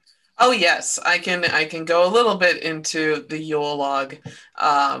 Oh yes, I can go a little bit into the Yule log.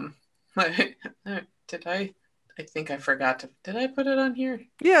 Did I? I think I forgot to. Did I put it on here?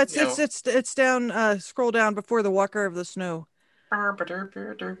 Yeah, it's down. Scroll down before the Walker of the Snow. There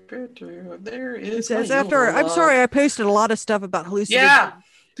is. It says after. I'm sorry, I posted a lot of stuff about hallucinations. Yeah,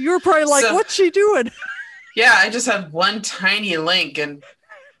 you were probably like, "What's she doing?" Yeah, I just have one tiny link, and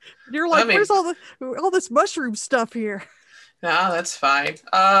You're like, where's all this mushroom stuff here? No, that's fine.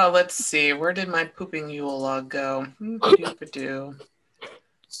 Let's see. Where did my pooping Yule log go? Doo-ba-doo.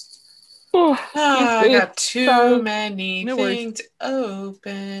 I got too many things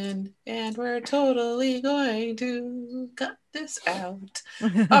open, and we're totally going to cut this out.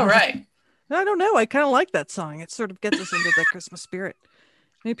 All right. I don't know. I kind of like that song. It sort of gets us into the Christmas spirit.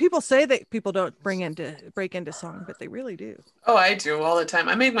 I mean, people say that people don't break into song, but they really do. Oh, I do all the time.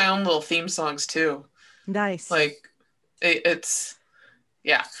 I make my own little theme songs too. Nice. Like it's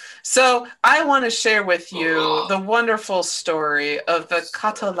yeah. So I want to share with you the wonderful story of the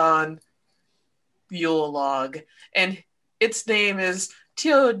Catalan Yule log, and its name is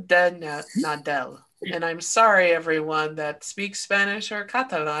Tio de Nadal. And I'm sorry, everyone that speaks Spanish or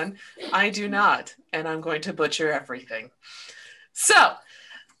Catalan. I do not, and I'm going to butcher everything. So,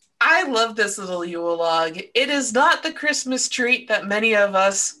 I love this little Yule log. It is not the Christmas treat that many of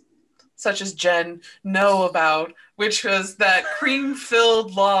us, such as Jen, know about, which was that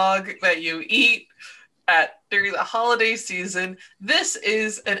cream-filled log that you eat during the holiday season. This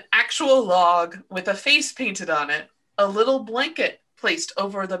is an actual log with a face painted on it, a little blanket placed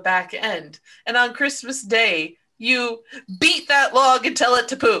over the back end, and on Christmas Day, you beat that log and tell it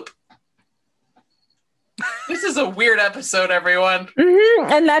to poop. This is a weird episode, everyone.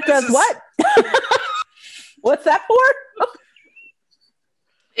 Mm-hmm. And that does what? What's that for?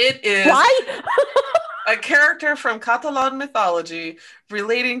 It is why? a character from Catalan mythology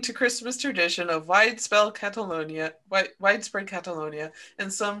relating to Christmas tradition of widespread Catalonia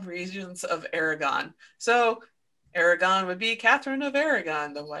and some regions of Aragon. So Aragon would be Catherine of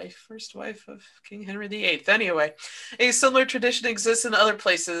Aragon, the first wife of King Henry VIII. Anyway, a similar tradition exists in other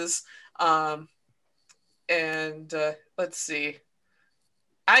places. Let's see.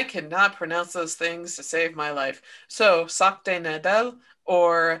 I cannot pronounce those things to save my life. So, Sac de Nadal,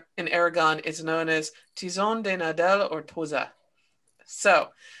 or in Aragon, it's known as Tizon de Nadal or Toza. So,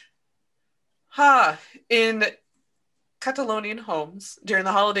 in Catalonian homes during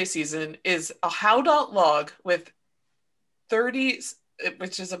the holiday season is a howdalt log with 30,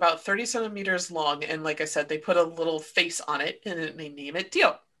 which is about 30 centimeters long. And like I said, they put a little face on it and they name it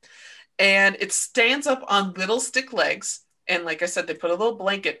Tio. And it stands up on little stick legs. And like I said, they put a little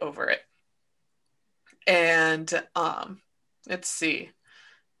blanket over it. And let's see.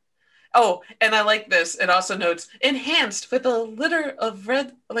 Oh, and I like this. It also notes enhanced with a litter of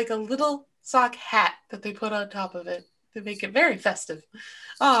red, like a little sock hat that they put on top of it to make it very festive.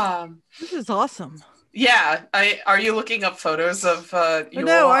 This is awesome. Yeah. Are you looking up photos of Yule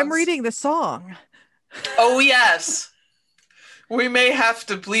No, logs? I'm reading the song. Oh, yes. We may have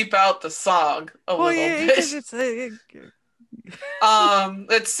to bleep out the song a little bit.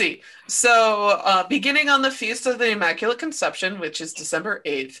 Let's see. So, beginning on the Feast of the Immaculate Conception, which is December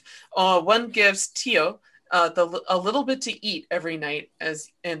 8th, one gives Tio a little bit to eat every night,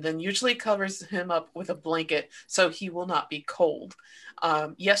 and then usually covers him up with a blanket so he will not be cold.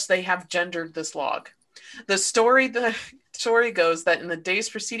 Yes, they have gendered this log. The story goes that in the days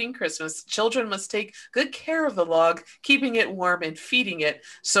preceding Christmas, children must take good care of the log, keeping it warm and feeding it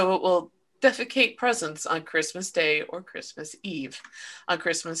so it will defecate presents on Christmas Day or Christmas Eve. On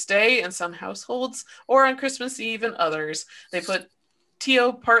Christmas Day in some households, or on Christmas Eve in others, they put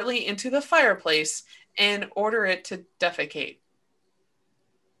Tio partly into the fireplace and order it to defecate.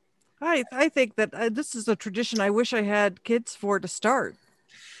 I think that this is a tradition I wish I had kids for to start.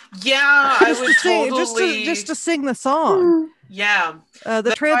 Yeah, I would totally... Just to sing the song. Yeah.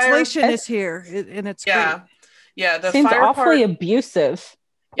 The translation is here, and it's great. Yeah, the seems fire awfully part... abusive.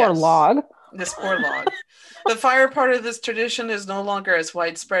 Poor log. This poor log. The fire part of this tradition is no longer as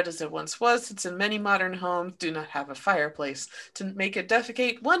widespread as it once was, since in many modern homes do not have a fireplace. To make it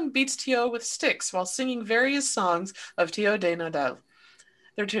defecate, one beats Tio with sticks while singing various songs of Tio de Nadal.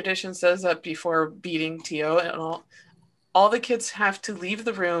 Their tradition says that before beating Tio, and all the kids have to leave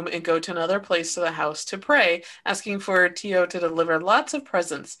the room and go to another place of the house to pray, asking for Tio to deliver lots of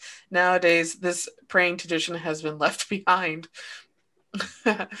presents. Nowadays, this praying tradition has been left behind.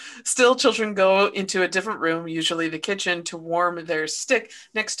 Still, children go into a different room, usually the kitchen, to warm their stick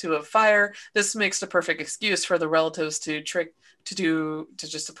next to a fire. This makes the perfect excuse for the relatives to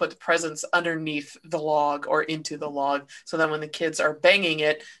put the presents underneath the log or into the log, so that when the kids are banging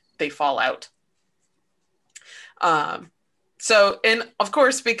it, they fall out. So, and of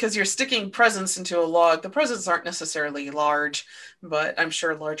course, because you're sticking presents into a log, the presents aren't necessarily large, but I'm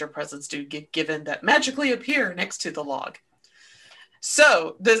sure larger presents do get given that magically appear next to the log.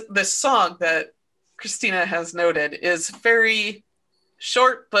 So, the song that Christina has noted is very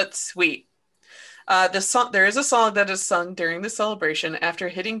short but sweet. There is a song that is sung during the celebration. After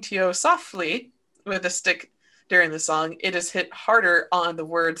hitting Tio softly with a stick during the song, it is hit harder on the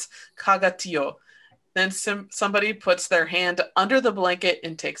words kagatio. Then somebody puts their hand under the blanket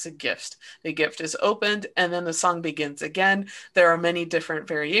and takes a gift. The gift is opened, and then the song begins again. There are many different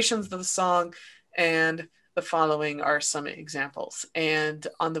variations of the song, and the following are some examples. And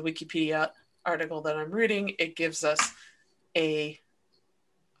on the Wikipedia article that I'm reading, it gives us a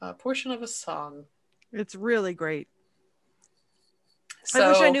portion of a song. It's really great. So, I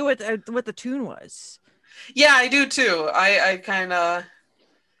wish I knew what the tune was. Yeah, I do too. I kind of.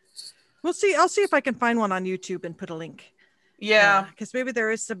 We'll see. I'll see if I can find one on YouTube and put a link. Yeah, because maybe there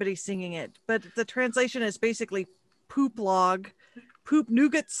is somebody singing it. But the translation is basically poop log, poop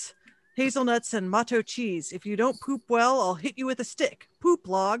nougats, hazelnuts, and matto cheese. If you don't poop well, I'll hit you with a stick. Poop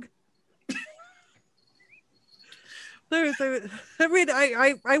log.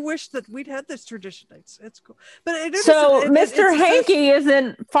 I wish that we'd had this tradition. It's cool, but Mr. Hanky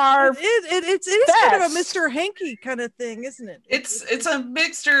isn't far. It is kind of a Mr. Hanky kind of thing, isn't it? It's a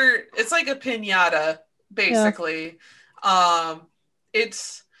mixture. It's like a piñata, basically. Yeah.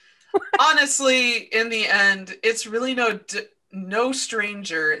 It's honestly, in the end, it's really no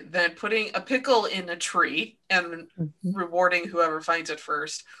stranger than putting a pickle in a tree and rewarding whoever finds it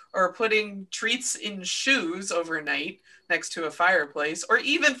first, or putting treats in shoes overnight next to a fireplace, or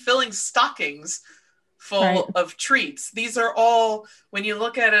even filling stockings full of treats. These are all, when you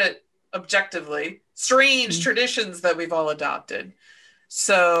look at it objectively, strange traditions that we've all adopted.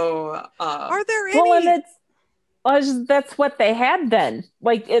 So are there any? That's what they had then.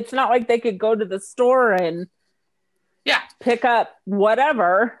 Like, it's not like they could go to the store and pick up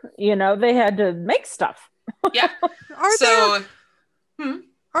whatever, they had to make stuff. Yeah.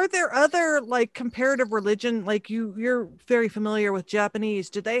 Are there other like comparative religion, like you're very familiar with Japanese,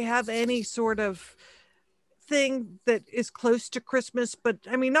 do they have any sort of thing that is close to Christmas, but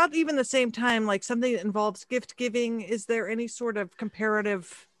I mean not even the same time, like something that involves gift giving? Is there any sort of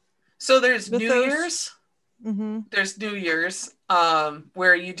comparative? So there's New Year's. There's New Year's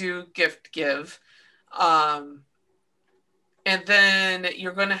where you do gift give. And then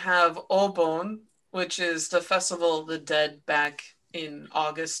you're going to have Obon, which is the Festival of the Dead back in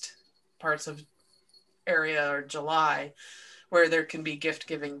August, parts of area, or July, where there can be gift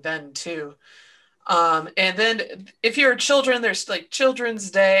giving then too. And then if you're children, there's like Children's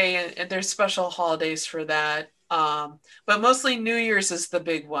Day, and there's special holidays for that. But mostly New Year's is the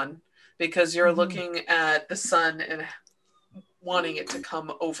big one, because you're looking at the sun and wanting it to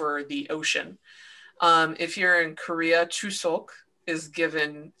come over the ocean. If you're in Korea, Chuseok is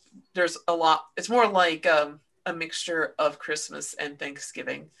given, there's a lot, it's more like a mixture of Christmas and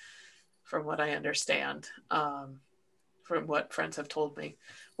Thanksgiving, from what I understand, from what friends have told me,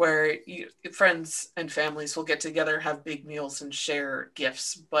 where friends and families will get together, have big meals, and share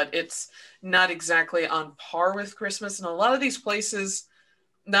gifts. But it's not exactly on par with Christmas. And a lot of these places,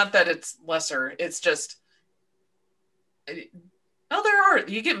 not that it's lesser, it's just...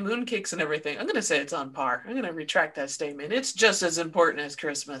 you get mooncakes and everything. I'm going to say it's on par. I'm going to retract that statement. It's just as important as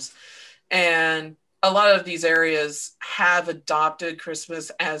Christmas. And a lot of these areas have adopted Christmas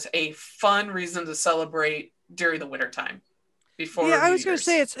as a fun reason to celebrate during the wintertime. I was going to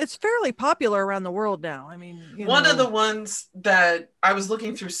say it's fairly popular around the world now. I mean, one of the ones that I was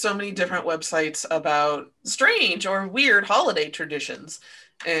looking through so many different websites about strange or weird holiday traditions,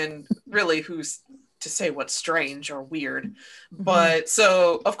 and really who's to say what's strange or weird. But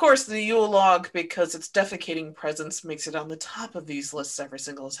so of course the Yule log, because it's defecating presents, makes it on the top of these lists every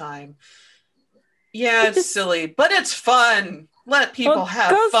single time. Yeah, it's silly, but it's fun. Let people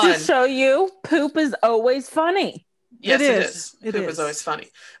have fun. Goes to show you, poop is always funny. Yes, it is. Poop is always funny.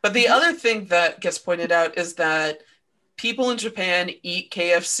 But the other thing that gets pointed out is that people in Japan eat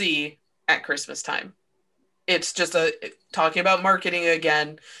KFC at Christmas time. It's just talking about marketing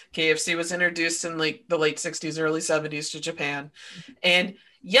again. KFC was introduced in like the late 60s, early 70s to Japan. And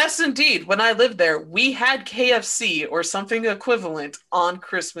yes, indeed, when I lived there, we had KFC or something equivalent on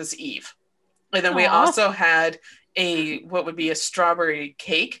Christmas Eve. And then we also had what would be a strawberry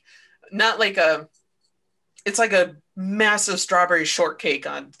cake. Not like it's like a massive strawberry shortcake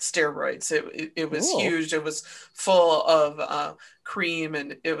on steroids. It was huge. It was full of cream,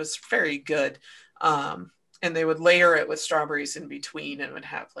 and it was very good. And they would layer it with strawberries in between, and would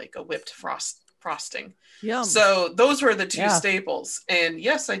have like a whipped frosting. Yum. So those were the two staples. And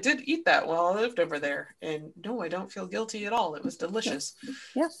yes, I did eat that while I lived over there. And no, I don't feel guilty at all. It was delicious.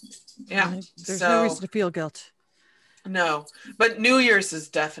 Yeah. There's no reason to feel guilt. No, but New Year's is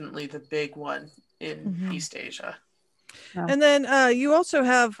definitely the big one in East Asia. No. And then you also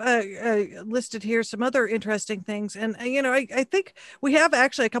have listed here some other interesting things. And, I think we have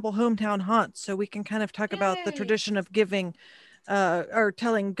actually a couple hometown haunts, so we can kind of talk about the Yay. tradition of giving or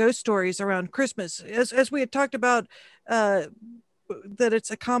telling ghost stories around Christmas. As we had talked about, that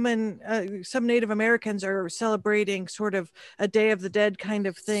it's a common, some Native Americans are celebrating sort of a Day of the Dead kind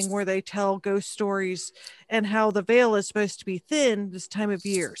of thing where they tell ghost stories, and how the veil is supposed to be thin this time of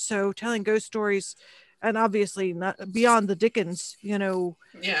year. So telling ghost stories, and obviously not beyond the Dickens,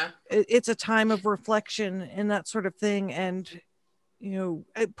 Yeah. it's a time of reflection and that sort of thing. And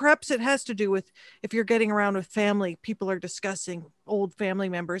perhaps it has to do with, if you're getting around with family, people are discussing old family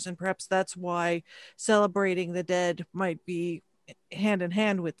members, and perhaps that's why celebrating the dead might be hand in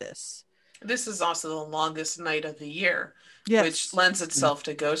hand with this. This is also the longest night of the year, Yes. which lends itself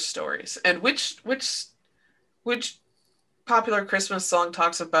to ghost stories. And which popular Christmas song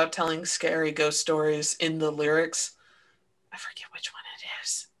talks about telling scary ghost stories in the lyrics? I forget which one it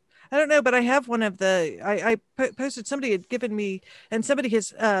is. I don't know, but I have one of I posted, somebody had given me, and somebody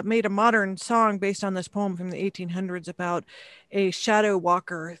has made a modern song based on this poem from the 1800s about a shadow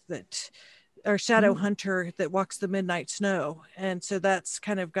walker or shadow hunter that walks the midnight snow. And so that's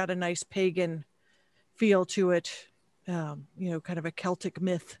kind of got a nice pagan feel to it, kind of a Celtic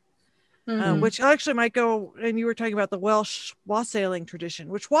myth. Which actually might go, and you were talking about the Welsh wassailing tradition,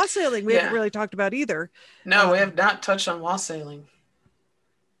 which wassailing we haven't really talked about either. No, we have not touched on wassailing.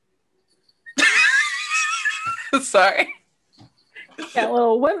 Sorry. Yeah, a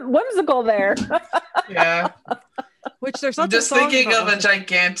little whimsical there. Yeah. Which there's I'm just thinking of a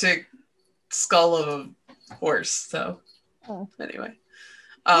gigantic skull of a horse. So anyway.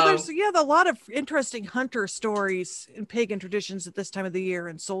 Well, there's a lot of interesting hunter stories in pagan traditions at this time of the year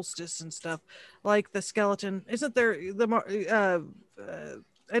and solstice and stuff, like the skeleton. Isn't there the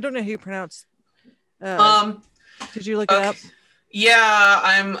I don't know how you pronounce. Did you look it up? Yeah,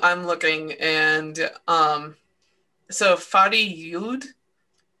 I'm looking, and so Fadi Yud.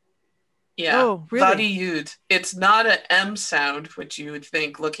 Yeah. Oh, really? Fadi Yud. It's not an M sound, which you would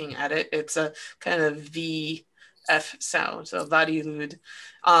think looking at it. It's a kind of V F sound. So Fadi Yud.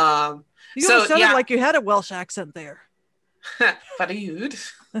 You almost sounded like you had a Welsh accent there. Fadi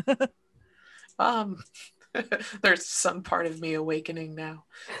Yud. There's some part of me awakening now.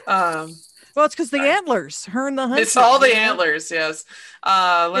 Well, it's because the antlers, her and the hunter. It's all the antlers, yes.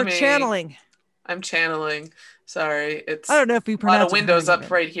 You're channeling. I'm channeling. Sorry, it's. I don't know if you pronounce. A lot of windows up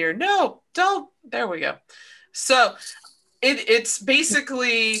right here. No, don't. There we go. So, it's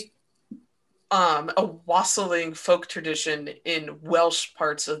basically a wassailing folk tradition in Welsh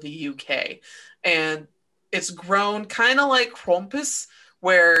parts of the UK, and it's grown kind of like Krampus,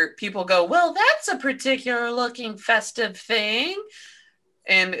 where people go, well, that's a particular looking festive thing.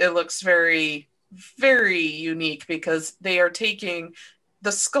 And it looks very, very unique because they are taking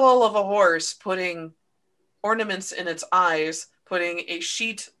the skull of a horse, putting ornaments in its eyes, putting a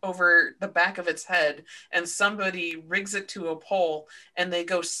sheet over the back of its head, and somebody rigs it to a pole, and they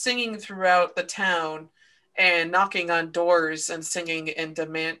go singing throughout the town and knocking on doors and singing and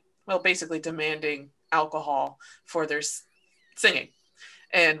basically demanding alcohol for their singing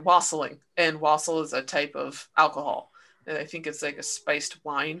and wassailing. And wassail is a type of alcohol. And I think it's like a spiced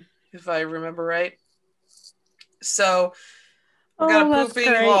wine, if I remember right. So we got a pooping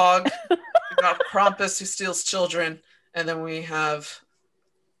hog, we got Krampus who steals children, and then we have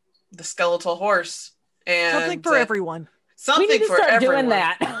the skeletal horse. And something for everyone. Something we need to for start everyone. Doing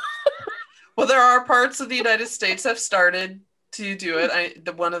that. Well, there are parts of the United States have started to do it.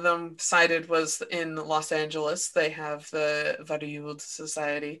 One of them cited was in Los Angeles. They have the Vadiud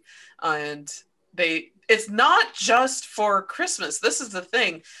Society, and it's not just for Christmas. This is the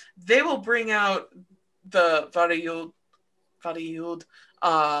thing. They will bring out the Vadiud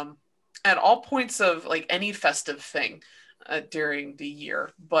at all points of like any festive thing during the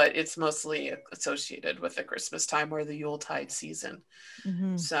year, but it's mostly associated with the Christmas time or the Yuletide season.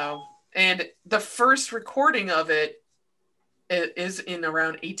 Mm-hmm. So, and the first recording of it is in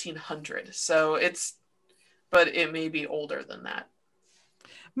around 1800. So but it may be older than that.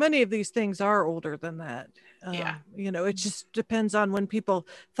 Many of these things are older than that. Yeah. It just depends on when people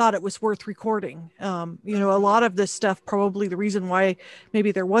thought it was worth recording. A lot of this stuff, probably the reason why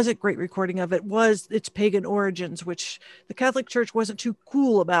maybe there wasn't great recording of it was its pagan origins, which the Catholic Church wasn't too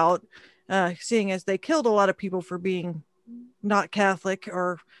cool about, seeing as they killed a lot of people for being not Catholic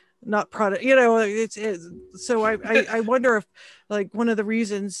or not Protestant. So I wonder if, like, one of the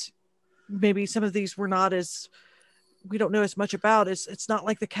reasons maybe some of these were not as we don't know as much about. It's not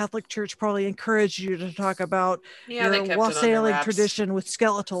like the Catholic Church probably encouraged you to talk about they your kept it under wassailing wraps. tradition with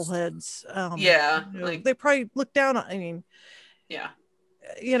skeletal heads. They probably look down on, I mean,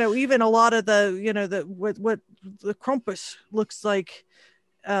 even a lot of the, what the Krampus looks like,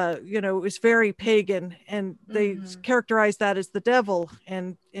 is very pagan, and they characterize that as the devil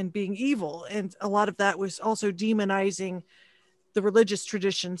and being evil. And a lot of that was also demonizing the religious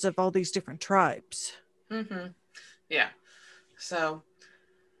traditions of all these different tribes. Yeah. So,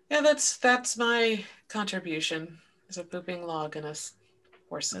 yeah, that's my contribution. Is a pooping log and a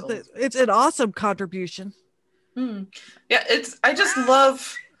horse skull. It's an awesome contribution. Yeah, I just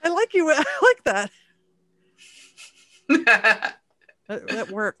love. I like you. I like that.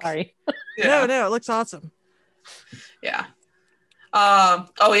 That works. Sorry. No, it looks awesome. Yeah.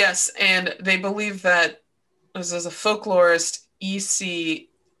 Oh yes, and they believe that as a folklorist, E.C.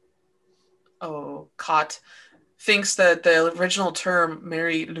 Cott thinks that the original term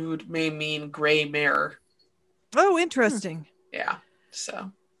Mary Lwyd may mean gray mare. Oh, interesting. Yeah.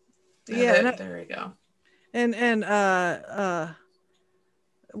 So. Yeah. There we go. And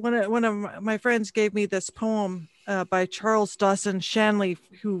one of my friends gave me this poem by Charles Dawson Shanley,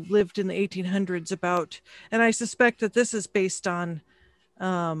 who lived in the 1800s, and I suspect that this is based on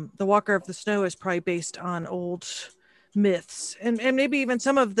The Walker of the Snow is probably based on old myths, and maybe even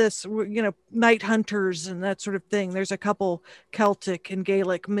some of this, night hunters and that sort of thing. There's a couple Celtic and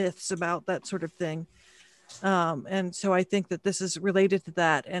Gaelic myths about that sort of thing. And so I think that this is related to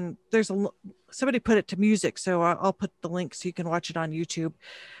that. And there's somebody put it to music, so I'll put the link so you can watch it on YouTube.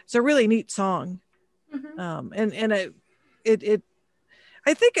 It's a really neat song. And it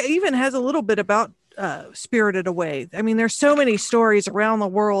I think it even has a little bit about Spirited Away. I mean, there's so many stories around the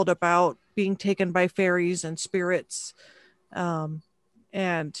world about being taken by fairies and spirits. And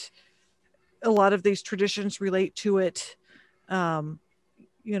a lot of these traditions relate to it.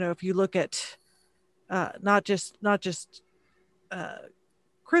 If you look at not just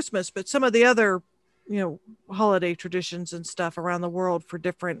Christmas, but some of the other, holiday traditions and stuff around the world for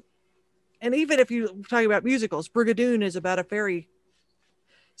different. And even if you're talking about musicals, Brigadoon is about a fairy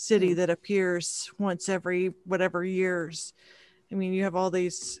city that appears once every whatever years. I mean, you have all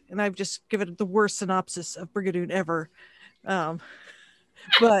these, and I've just given the worst synopsis of Brigadoon ever.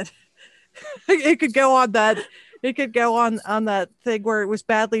 But it could go on that. It could go on that thing where it was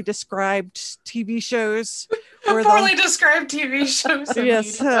badly described TV shows. Poorly described TV shows.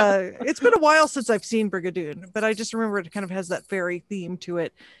 Yes. It's been a while since I've seen Brigadoon, but I just remember it kind of has that fairy theme to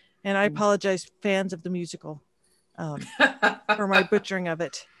it. And I apologize, fans of the musical, for my butchering of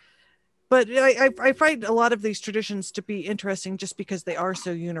it. But I find a lot of these traditions to be interesting just because they are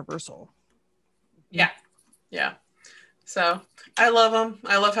so universal. Yeah. So I love them.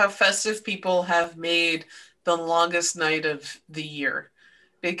 I love how festive people have made the longest night of the year,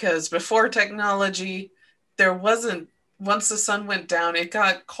 because before technology, there wasn't, once the sun went down, it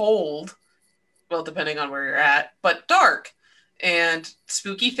got cold, well, depending on where you're at, but dark, and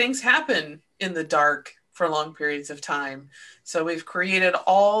spooky things happen in the dark for long periods of time. So we've created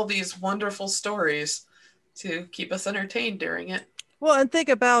all these wonderful stories to keep us entertained during it. Well, and think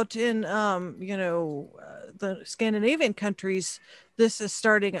about in, the Scandinavian countries, this is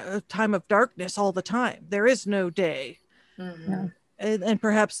starting a time of darkness all the time. There is no day. And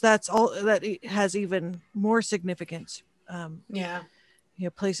perhaps that's all that has even more significance.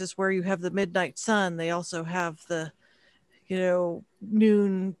 Places where you have the midnight sun, they also have the,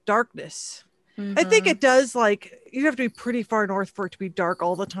 noon darkness. I think it does, like, you have to be pretty far north for it to be dark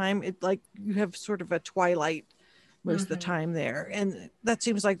all the time. It, like, you have sort of a twilight most of the time there, and that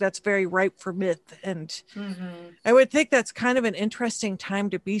seems like that's very ripe for myth. And I would think that's kind of an interesting time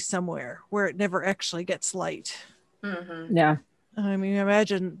to be somewhere where it never actually gets light. Yeah, I mean,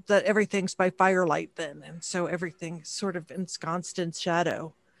 imagine that everything's by firelight then, and so everything's sort of ensconced in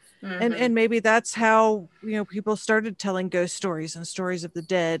shadow. And maybe that's how people started telling ghost stories and stories of the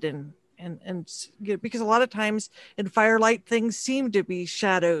dead, and because a lot of times in firelight things seem to be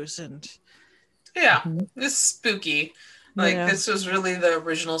shadows. And it's spooky. This was really the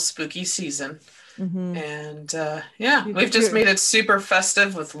original spooky season. And we've just made it super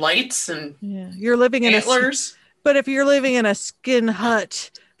festive with lights and you're living in antlers. But if you're living in a skin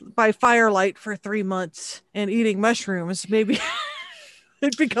hut by firelight for 3 months and eating mushrooms, maybe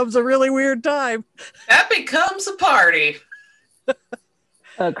it becomes a really weird time. That becomes a party.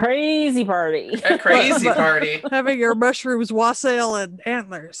 A crazy party. A crazy party. Having your mushrooms, wassail, and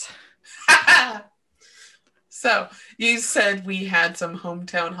antlers. So you said we had some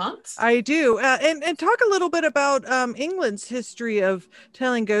hometown haunts? I do. And talk a little bit about England's history of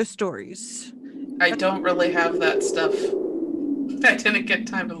telling ghost stories. I don't really have that stuff. I didn't get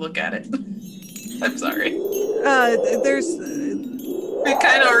time to look at it. I'm sorry. There's We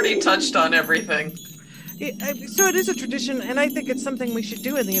kind of already touched on everything. So it is a tradition, and I think it's something we should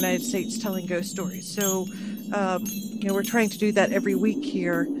do in the United States, telling ghost stories. So, we're trying to do that every week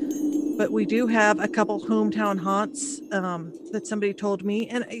here. But we do have a couple hometown haunts that somebody told me.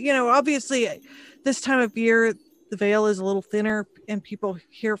 And, obviously this time of year, the veil is a little thinner and people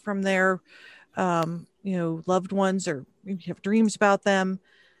hear from their, loved ones or have dreams about them.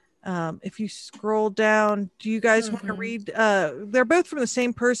 If you scroll down, do you guys want to read? They're both from the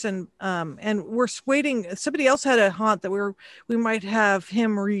same person. And we're waiting. Somebody else had a haunt that we might have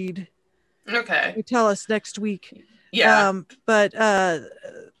him read. Okay. Tell us next week. Yeah. But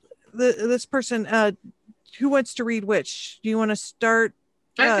this person, who wants to read which? Do you want to start?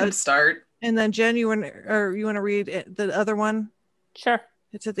 I can start. And then Jen, you want to read the other one? Sure.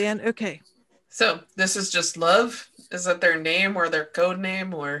 It's at the end. Okay. So this is just Love. Is that their name or their code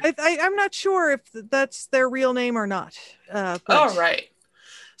name or? I'm not sure if that's their real name or not. All right.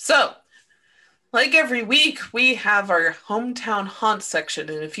 So, like every week, we have our hometown haunt section.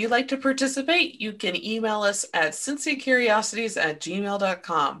 And if you'd like to participate, you can email us at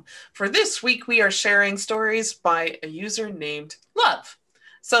cincycuriosities@gmail.com. For this week, we are sharing stories by a user named Love.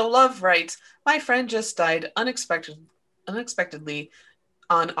 So Love writes, my friend just died unexpectedly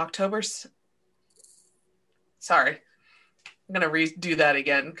on October... Sorry. I'm going to redo that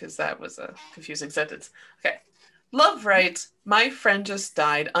again because that was a confusing sentence. Okay. Love writes, my friend just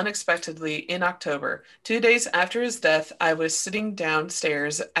died unexpectedly in October. 2 days after his death, I was sitting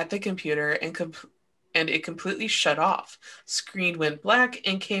downstairs at the computer and it completely shut off. Screen went black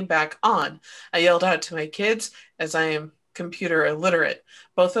and came back on. I yelled out to my kids as I am computer illiterate.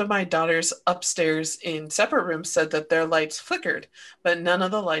 Both of my daughters upstairs in separate rooms said that their lights flickered, but none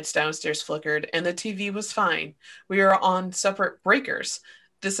of the lights downstairs flickered and the TV was fine. We were on separate breakers.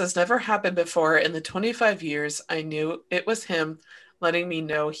 This has never happened before in the 25 years I knew it was him letting me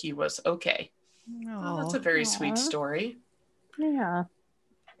know he was okay. Oh, that's a very sweet story. Yeah.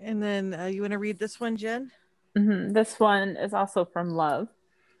 And then you want to read this one, Jen? Mm-hmm. This one is also from Love.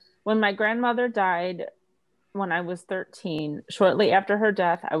 When my grandmother died when I was 13, shortly after her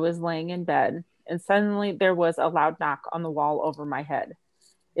death, I was laying in bed and suddenly there was a loud knock on the wall over my head.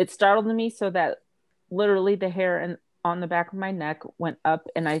 It startled me so that literally the hair on the back of my neck went up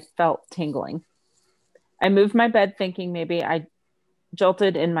and I felt tingling. I moved my bed thinking maybe I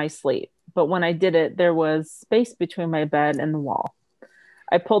jolted in my sleep, but when I did it, there was space between my bed and the wall.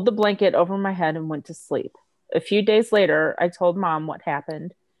 I pulled the blanket over my head and went to sleep. A few days later, I told Mom what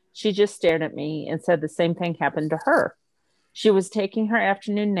happened. She just stared at me and said the same thing happened to her. She was taking her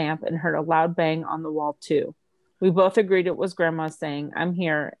afternoon nap and heard a loud bang on the wall too. We both agreed it was Grandma saying, I'm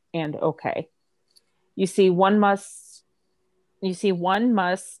here and okay. You see, one must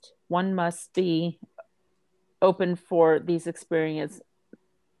be open for these experiences.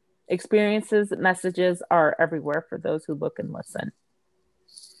 Messages are everywhere for those who look and listen.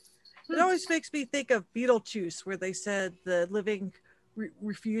 It always makes me think of Beetlejuice, where they said the living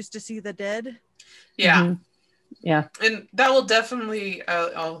refuse to see the dead. Yeah. Mm-hmm. Yeah. And that will definitely,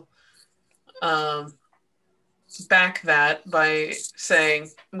 I'll back that by saying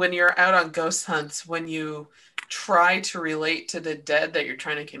when you're out on ghost hunts, when you try to relate to the dead that you're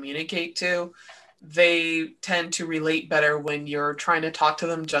trying to communicate to, they tend to relate better when you're trying to talk to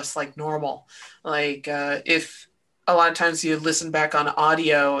them just like normal. Like if a lot of times you listen back on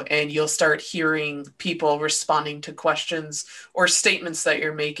audio and you'll start hearing people responding to questions or statements that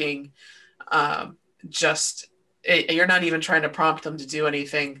you're making. You're not even trying to prompt them to do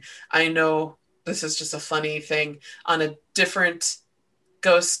anything. I know this is just a funny thing. On a different a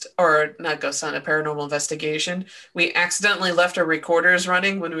paranormal investigation, we accidentally left our recorders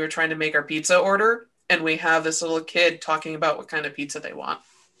running when we were trying to make our pizza order. And we have this little kid talking about what kind of pizza they want.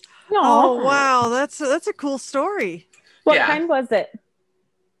 Oh, wow. That's a cool story. What kind was it?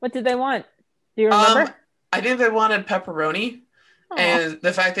 What did they want? Do you remember? I think they wanted pepperoni. Aww. And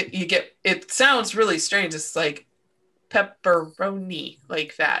the fact that it sounds really strange. It's like pepperoni,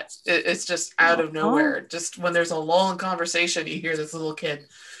 like that. It's just out of nowhere. Just when there's a lull in conversation, you hear this little kid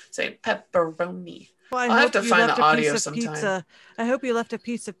say pepperoni. Well, I'll have to find the audio sometime. I hope you left a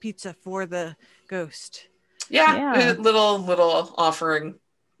piece of pizza for the ghost. Yeah. Little offering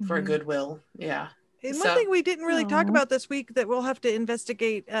for goodwill. Yeah. And one thing we didn't really talk about this week that we'll have to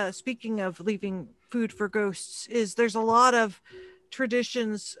investigate, speaking of leaving food for ghosts, is there's a lot of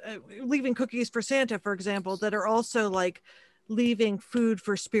traditions, leaving cookies for Santa, for example, that are also like leaving food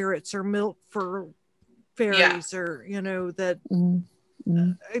for spirits or milk for fairies, or, that.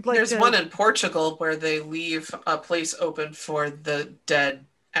 I'd like There's to- one in Portugal where they leave a place open for the dead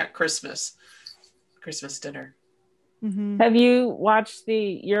at Christmas dinner. Mhm. Have you watched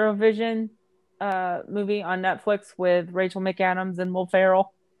the Eurovision movie on Netflix with Rachel McAdams and Will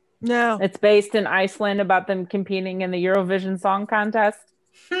Ferrell? No. It's based in Iceland about them competing in the Eurovision Song Contest.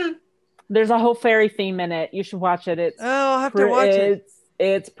 There's a whole fairy theme in it. You should watch it. It's I'll have to watch it.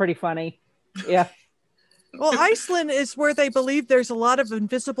 It's pretty funny. Yeah. Well, Iceland is where they believe there's a lot of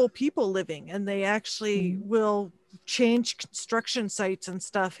invisible people living, and they actually will change construction sites and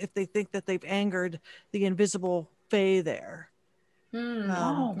stuff if they think that they've angered the invisible fae there.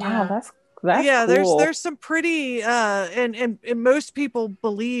 Oh wow, yeah. that's yeah, cool. there's some pretty and most people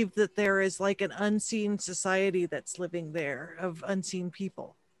believe that there is like an unseen society that's living there of unseen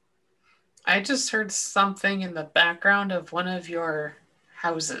people. I just heard something in the background of one of your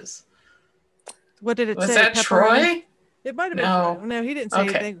houses. What did it Was say? that Pepperoni? Troy? It might have No. been. No, he didn't say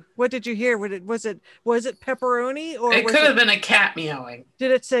Okay. anything. What did you hear? Was it pepperoni or It was could have been a cat meowing.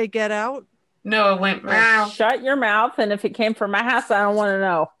 Did it say get out? No, it went meow. Shut your mouth, and if it came from my house, I don't want to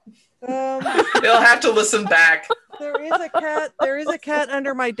know. You'll have to listen back. There is a cat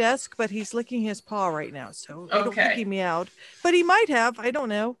under my desk, but he's licking his paw right now, so I don't think he meowed. But he might have. I don't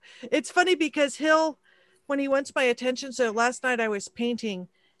know. It's funny because when he wants my attention. So last night I was painting,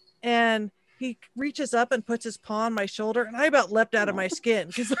 and he reaches up and puts his paw on my shoulder, and I about leapt out of my skin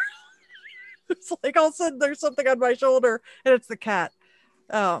because it's like all of a sudden there's something on my shoulder, and it's the cat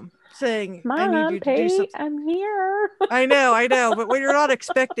saying, Mom, "I need you to do something." I'm here. I know, but when you're not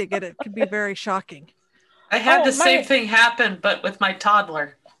expecting it, it can be very shocking. I had the same thing happen, but with my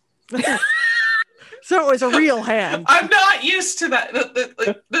toddler. So it was a real hand. I'm not used to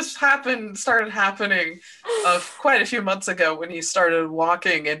that. This started happening quite a few months ago when he started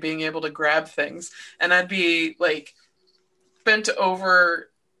walking and being able to grab things. And I'd be like bent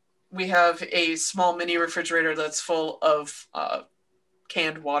over. We have a small mini refrigerator that's full of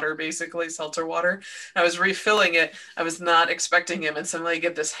canned water, basically seltzer water. I was refilling it. I was not expecting him, and suddenly I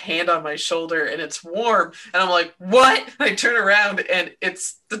get this hand on my shoulder, and it's warm, and I'm like, "What?" And I turn around, and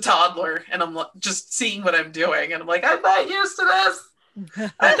it's the toddler, and I'm just seeing what I'm doing, and I'm like, "I'm not used to this.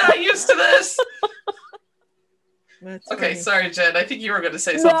 I'm not used to this." That's okay, funny. sorry, Jen. I think you were going to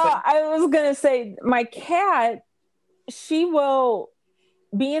say something. No, I was going to say my cat. She will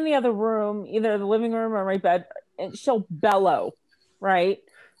be in the other room, either the living room or my bed, and she'll bellow. Right?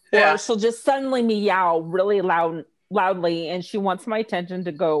 Yeah. Or she'll just suddenly meow really loudly, and she wants my attention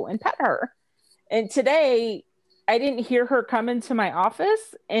to go and pet her. And today I didn't hear her come into my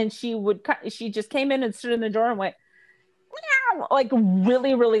office, and she just came in and stood in the door and went meow, like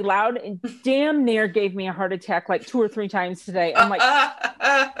really, really loud, and damn near gave me a heart attack like 2 or 3 times today. I'm like, cat,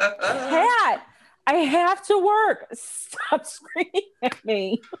 I have to work. Stop screaming at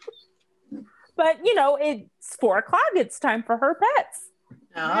me. But it's 4:00. It's time for her pets.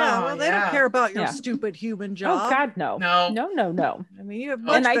 They don't care about your stupid human job. Oh God, no. No. I mean, you have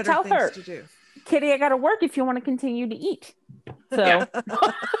much better tell things her, to do. Kitty, I got to work if you want to continue to eat. So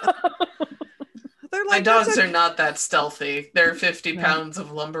They're my like, dogs are not that stealthy. They're 50 pounds of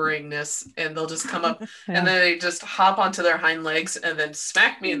lumberingness, and they'll just come up and then they just hop onto their hind legs and then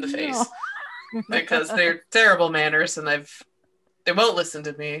smack me in the face because they're terrible manners, and they won't listen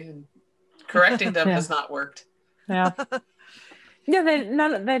to me. And correcting them has not worked. Yeah. Yeah,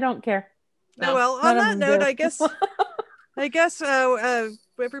 they don't care. No. Well, on that note, I guess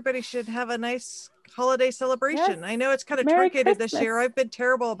everybody should have a nice holiday celebration. Yes. I know it's kind of truncated this year. I've been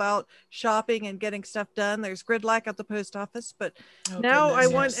terrible about shopping and getting stuff done. There's gridlock at the post office, but now I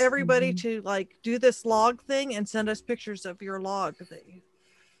want everybody to do this log thing and send us pictures of your log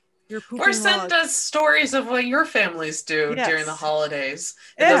or send us stories of what your families do during the holidays.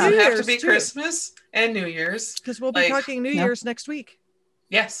 It doesn't have to be Christmas and New Year's. Because we'll be talking New Year's next week.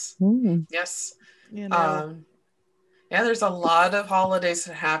 Yes. Yes. Yeah, there's a lot of holidays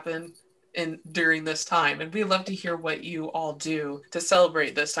that happen during this time. And we love to hear what you all do to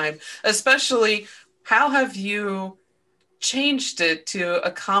celebrate this time. Especially, how have you changed it to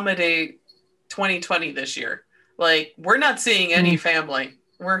accommodate 2020 this year? Like, we're not seeing any family.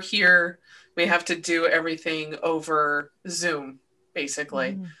 We're here. We have to do everything over Zoom,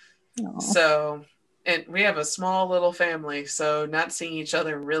 basically. So, and we have a small little family, so not seeing each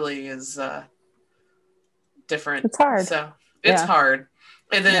other really is different. It's hard. So it's hard.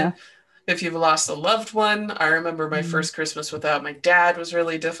 And then if you've lost a loved one, I remember my first Christmas without my dad was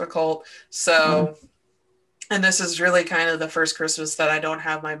really difficult. So, and this is really kind of the first Christmas that I don't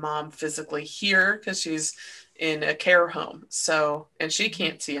have my mom physically here because she's in a care home. So, and she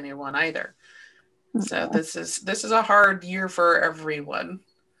can't see anyone either. So this is a hard year for everyone.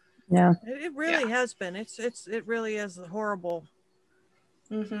 Yeah. It really has been. It really is a horrible,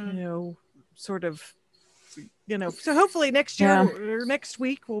 sort of, so hopefully next year or next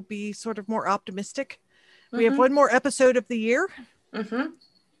week will be sort of more optimistic. We have one more episode of the year.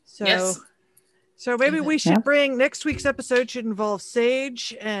 So, yes. So maybe we should bring next week's episode should involve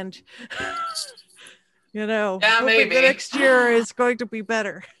Sage and, hoping maybe the next year is going to be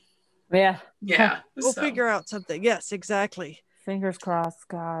better. Yeah. We'll figure out something. Yes, exactly. Fingers crossed.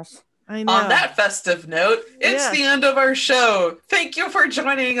 Gosh. I know. On that festive note, it's the end of our show. Thank you for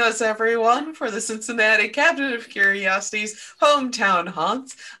joining us, everyone, for the Cincinnati Cabinet of Curiosities Hometown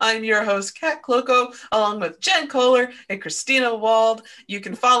Haunts. I'm your host, Kat Kloko, along with Jen Kohler and Christina Wald. You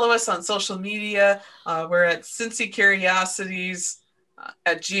can follow us on social media. We're at Cincy Curiosities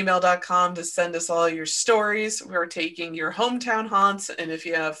at gmail.com to send us all your stories. We're taking your hometown haunts, and if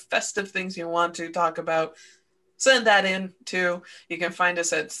you have festive things you want to talk about, send that in too. You can find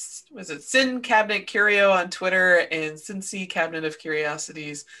us at Cin Cabinet Curio on Twitter and Cincy Cabinet of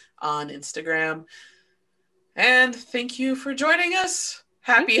Curiosities on Instagram. And thank you for joining us.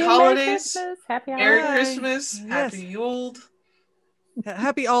 Happy holidays. Merry Christmas. Yes. Happy Yule.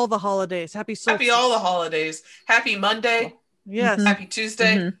 Happy all the holidays. Happy solstice. Happy all the holidays. Happy Monday. Yes. Happy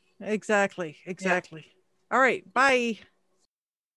Tuesday. Exactly. All right. Bye.